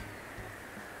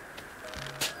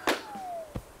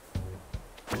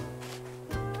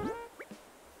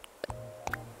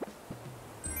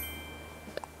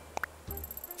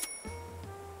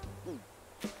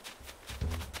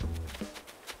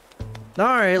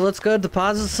 Alright, let's go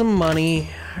deposit some money.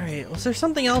 Alright, was there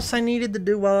something else I needed to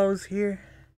do while I was here?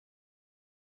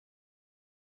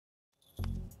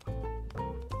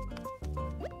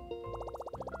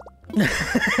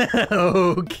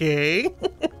 Okay.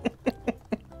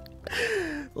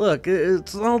 Look,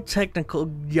 it's all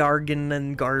technical jargon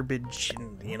and garbage,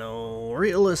 and, you know,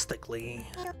 realistically,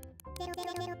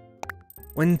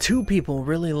 when two people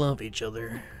really love each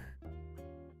other,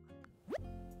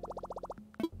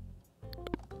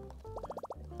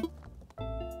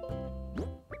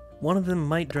 one of them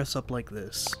might dress up like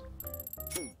this.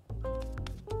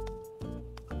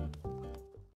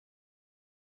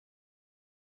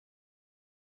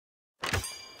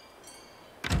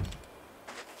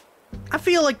 I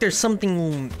feel like there's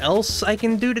something else I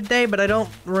can do today, but I don't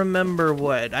remember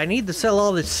what. I need to sell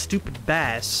all this stupid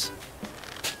bass.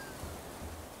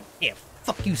 Yeah,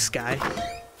 fuck you, Sky.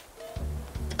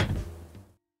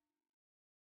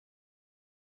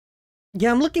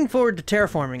 Yeah, I'm looking forward to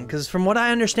terraforming, because from what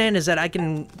I understand is that I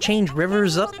can change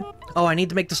rivers up. Oh, I need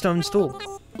to make the stone stool.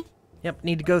 Yep,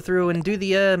 need to go through and do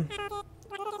the,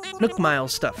 Nook Mile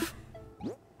stuff.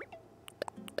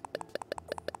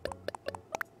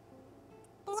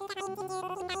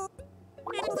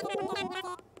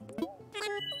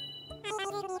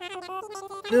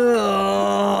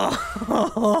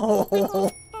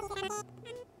 Oh,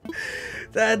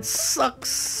 that sucks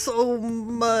so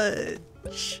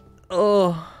much.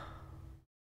 Oh,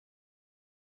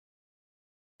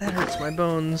 that hurts my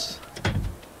bones.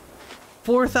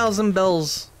 4,000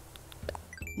 bells.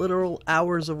 Literal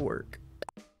hours of work.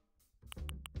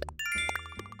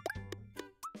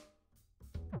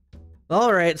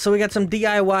 Alright, so we got some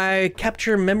DIY,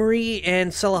 capture memory,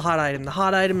 and sell a hot item. The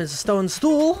hot item is a stone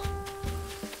stool.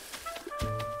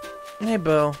 Hey,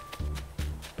 Bo.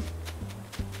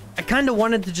 I kinda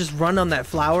wanted to just run on that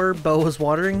flower Bo was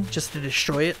watering, just to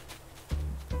destroy it.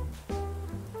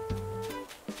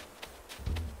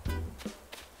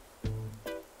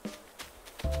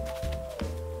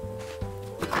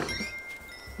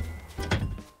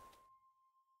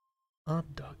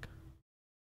 Odd duck.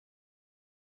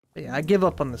 Yeah, I give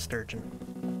up on the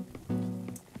sturgeon.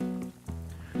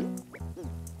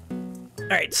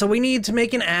 Alright, so we need to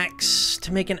make an axe.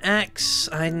 To make an axe,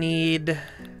 I need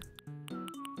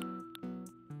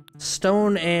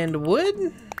stone and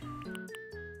wood.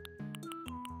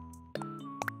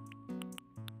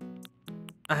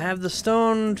 I have the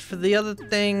stone for the other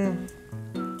thing.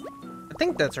 I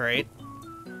think that's right.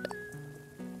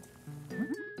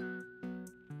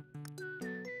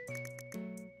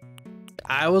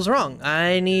 I was wrong.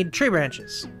 I need tree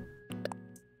branches.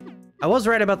 I was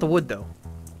right about the wood, though.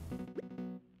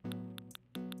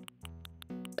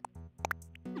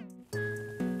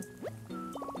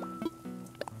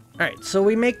 Alright, so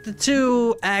we make the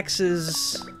two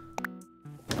axes.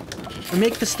 We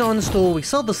make the stone stool. We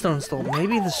sell the stone stool.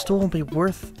 Maybe the stool will be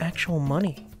worth actual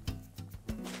money.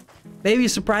 Maybe,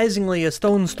 surprisingly, a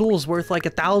stone stool is worth like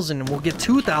 1,000 and we'll get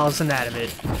 2,000 out of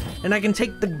it. And I can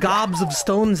take the gobs of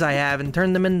stones I have and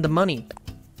turn them into money.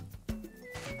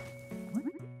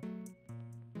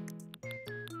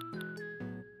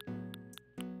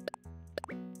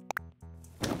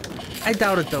 I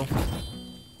doubt it, though.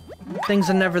 Things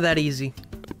are never that easy.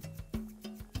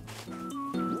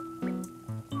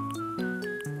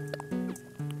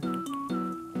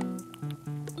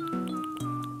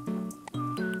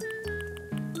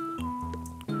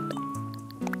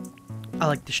 I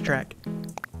like this track.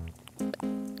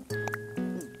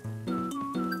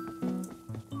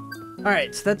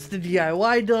 Alright, so that's the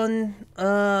DIY done.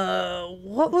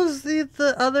 What was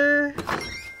the other?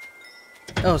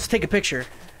 Oh, let's take a picture.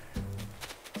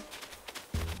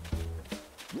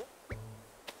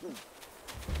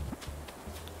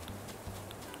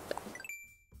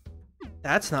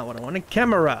 That's not what I wanted.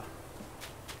 Camera.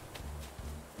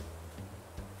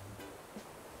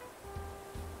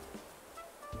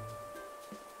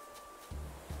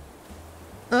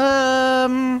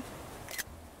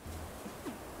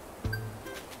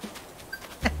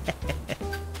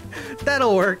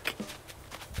 That'll work.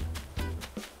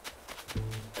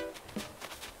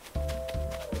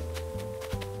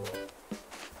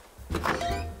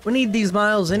 We need these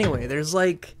miles anyway. There's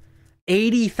like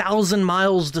 80,000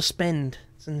 miles to spend.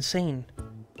 It's insane.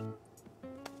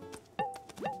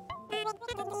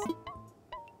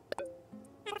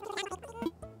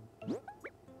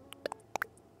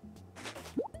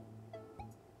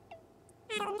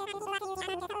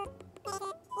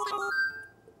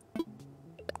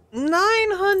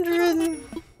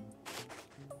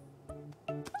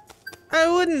 I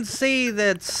wouldn't say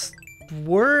that's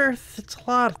it's a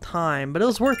lot of time, but it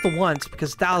was worth the once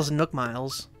because 1,000 Nook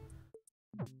Miles.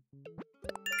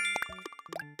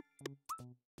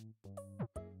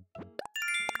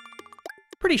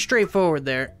 Pretty straightforward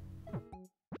there.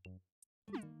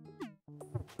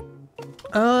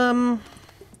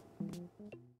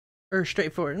 Or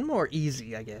straightforward, more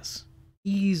easy, I guess.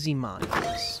 Easy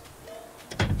modules.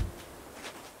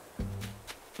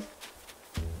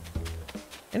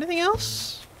 Anything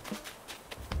else?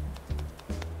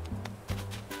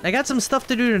 I got some stuff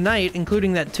to do tonight,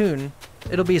 including that tune.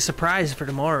 It'll be a surprise for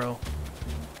tomorrow.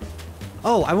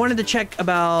 Oh, I wanted to check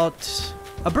about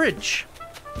a bridge.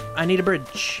 I need a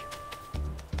bridge.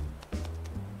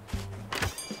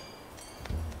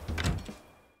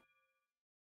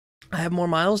 I have more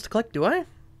miles to collect, do I?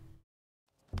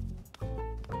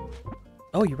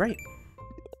 Oh, you're right.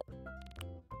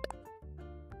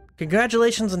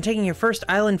 Congratulations on taking your first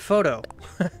island photo.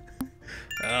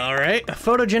 Alright, a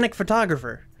photogenic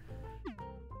photographer.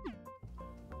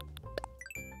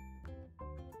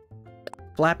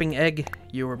 Flapping egg,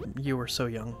 you were so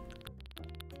young.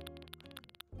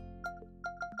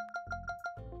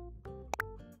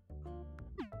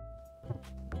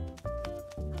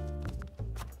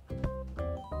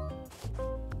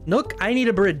 Nook, I need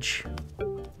a bridge.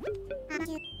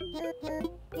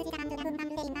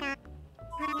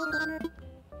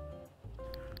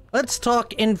 Let's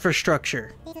talk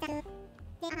infrastructure.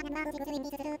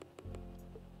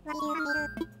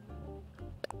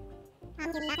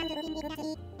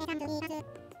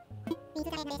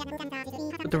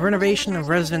 With the renovation of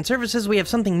resident services, we have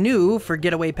something new for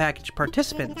Getaway Package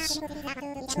participants.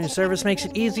 This new service makes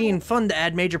it easy and fun to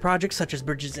add major projects such as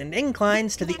bridges and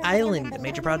inclines to the island.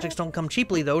 Major projects don't come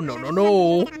cheaply though,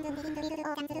 no.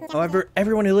 However,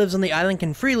 everyone who lives on the island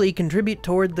can freely contribute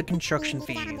toward the construction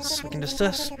fees. We can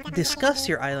discuss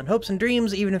your island hopes and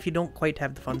dreams even if you don't quite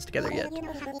have the funds together yet.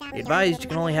 Be advised, you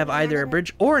can only have either a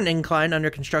bridge or an incline under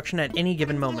construction at any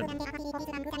given moment.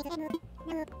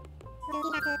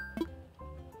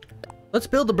 Let's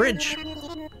build a bridge.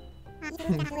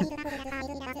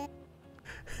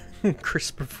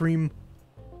 Christopher Freem.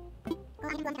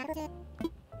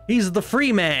 He's the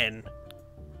free man.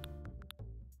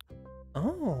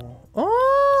 Oh,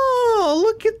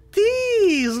 look at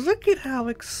these. Look at how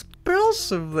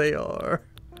expressive they are.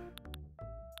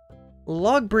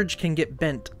 Log bridge can get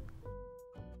bent.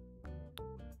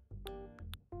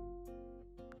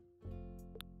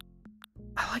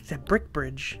 I like that brick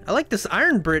bridge. I like this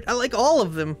iron bridge. I like all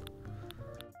of them.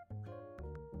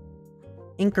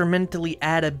 Incrementally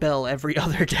add a bell every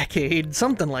other decade.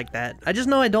 Something like that. I just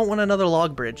know I don't want another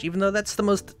log bridge, even though that's the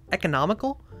most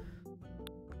economical.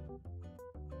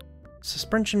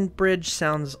 Suspension bridge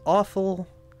sounds awful.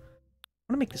 I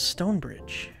want to make the stone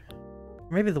bridge. Or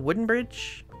maybe the wooden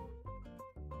bridge?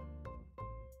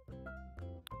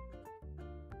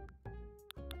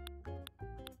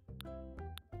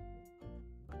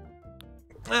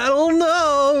 I don't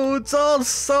know. It's all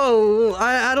so...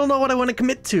 I don't know what I want to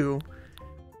commit to.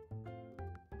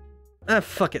 Ah,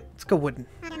 fuck it. Let's go wooden.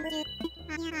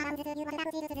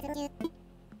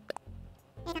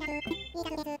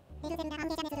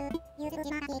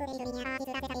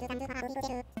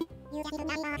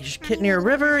 You just get near a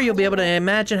river, you'll be able to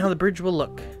imagine how the bridge will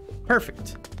look.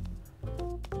 Perfect.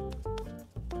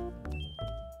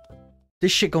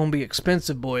 This shit gonna be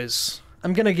expensive, boys.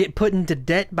 I'm gonna get put into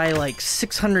debt by like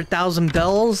 600,000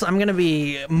 bells. I'm gonna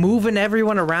be moving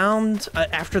everyone around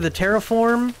after the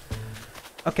terraform.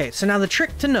 Okay, so now the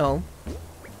trick to know...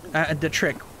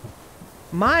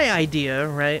 My idea,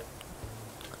 right?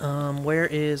 Where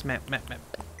is map?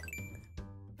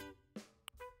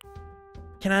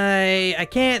 Can I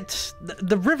can't...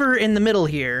 The river in the middle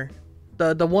here,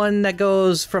 the one that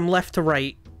goes from left to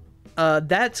right,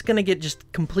 that's gonna get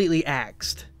just completely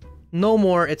axed. No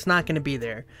more, it's not gonna be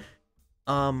there.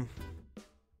 From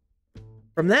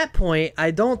that point,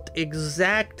 I don't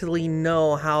exactly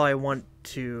know how I want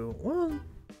to... Well...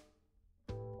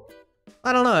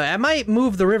 I don't know, I might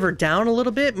move the river down a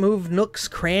little bit, move Nook's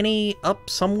Cranny up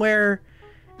somewhere,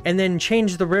 and then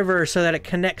change the river so that it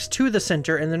connects to the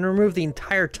center, and then remove the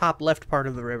entire top left part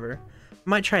of the river. I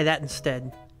might try that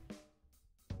instead.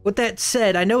 With that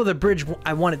said, I know the bridge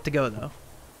I want it to go, though.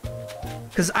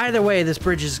 Because either way, this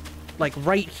bridge is, like,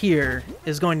 right here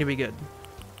is going to be good.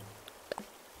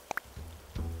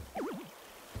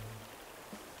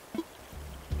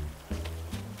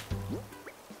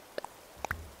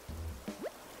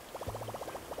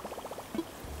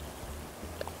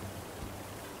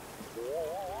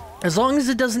 As long as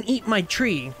it doesn't eat my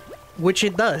tree, which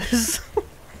it does.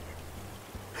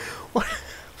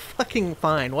 Fucking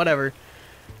fine, whatever.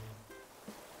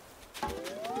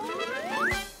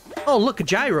 Oh, look, a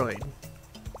gyroid.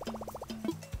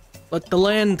 Let the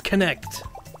land connect.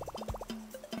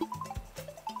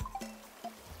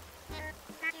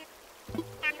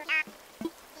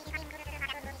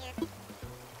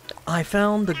 I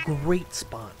found the great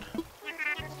spot.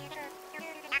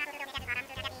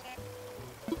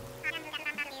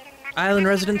 Island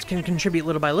residents can contribute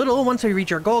little by little. Once we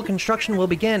reach our goal, construction will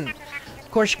begin.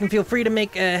 Of course, you can feel free to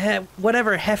make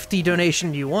whatever hefty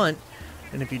donation you want.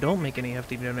 And if you don't make any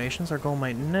hefty donations, our goal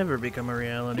might never become a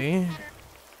reality.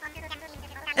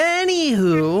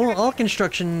 Anywho, all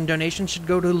construction donations should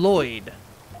go to Lloyd.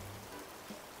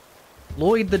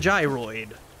 Lloyd the Gyroid.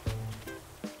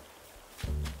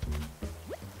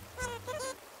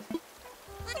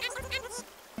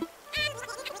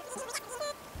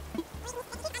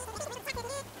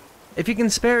 If you can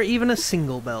spare even a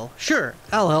single bell. Sure,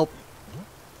 I'll help.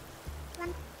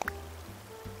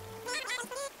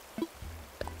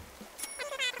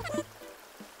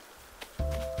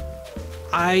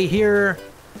 I hear...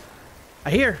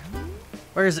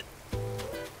 Where is it?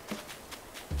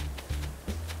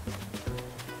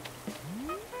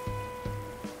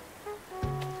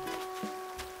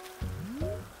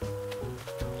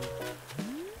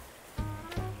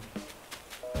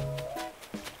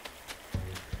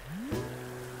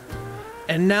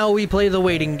 And now we play the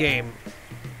waiting game.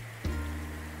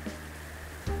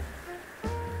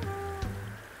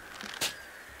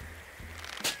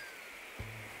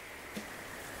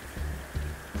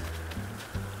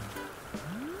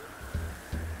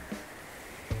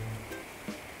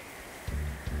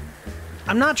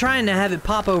 I'm not trying to have it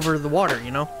pop over the water,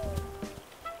 you know?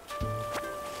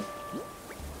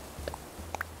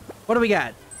 What do we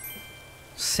got?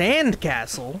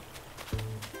 Sandcastle?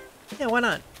 Yeah, why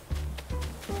not?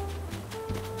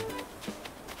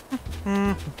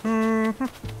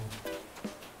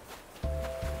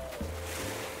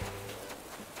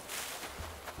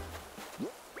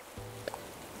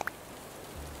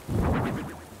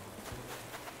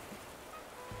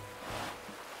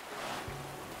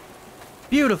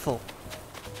 Beautiful.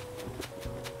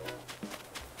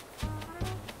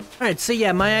 Alright, so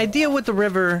yeah, my idea with the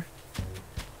river,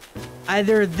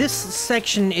 either this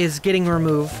section is getting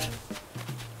removed,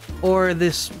 or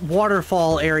this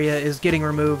waterfall area is getting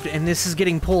removed, and this is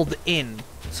getting pulled in,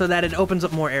 so that it opens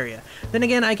up more area. Then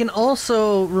again, I can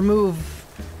also remove,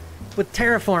 with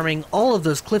terraforming, all of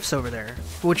those cliffs over there,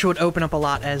 which would open up a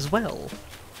lot as well.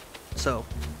 So,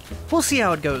 we'll see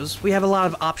how it goes. We have a lot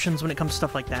of options when it comes to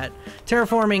stuff like that.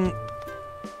 Terraforming...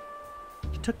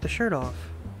 He took the shirt off.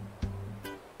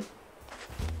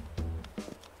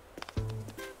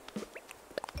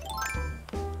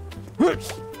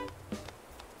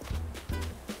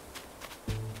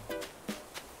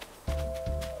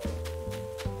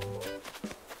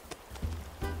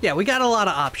 Yeah, we got a lot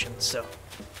of options, so...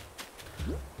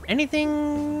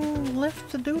 Anything left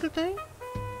to do today?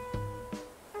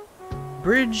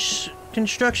 Bridge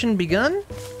construction begun.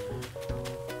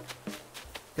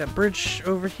 Got bridge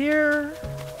over here.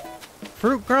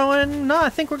 Fruit growing. No, I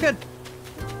think we're good.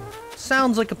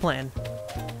 Sounds like a plan.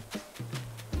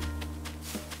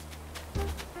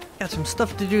 Got some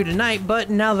stuff to do tonight, but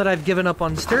now that I've given up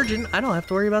on sturgeon, I don't have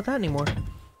to worry about that anymore.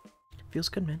 Feels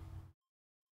good, man.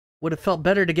 Would have felt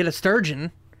better to get a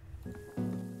sturgeon.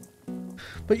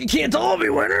 But you can't all be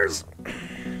winners!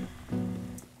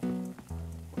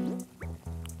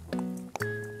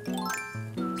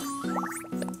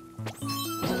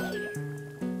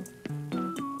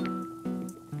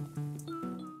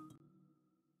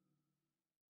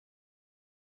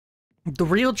 The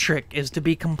real trick is to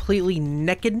be completely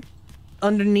naked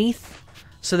underneath,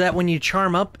 so that when you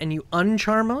charm up and you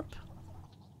uncharm up,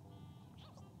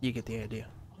 you get the idea.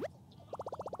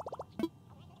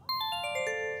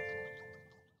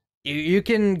 You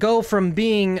can go from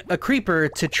being a creeper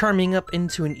to charming up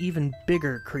into an even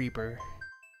bigger creeper.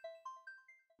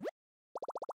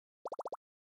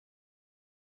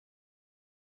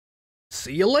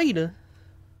 See you later.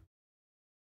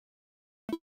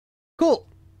 Cool.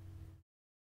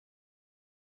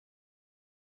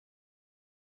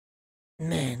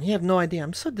 Man, you have no idea.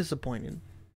 I'm so disappointed.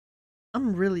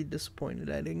 I'm really disappointed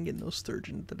I didn't get no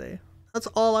sturgeon today. That's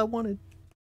all I wanted.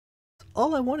 That's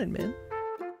all I wanted, man.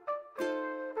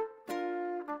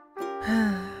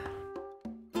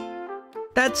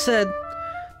 That said,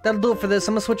 that'll do it for this.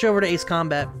 I'm gonna switch over to Ace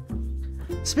Combat.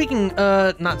 Not speaking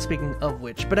of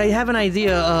which, but I have an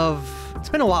idea of... It's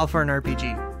been a while for an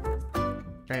RPG.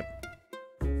 Right?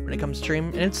 When it comes to stream.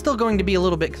 And it's still going to be a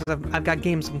little bit, because I've got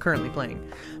games I'm currently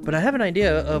playing. But I have an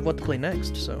idea of what to play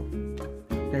next, so...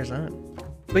 There's that.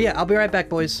 But yeah, I'll be right back,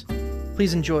 boys.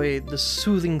 Please enjoy the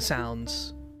soothing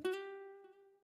sounds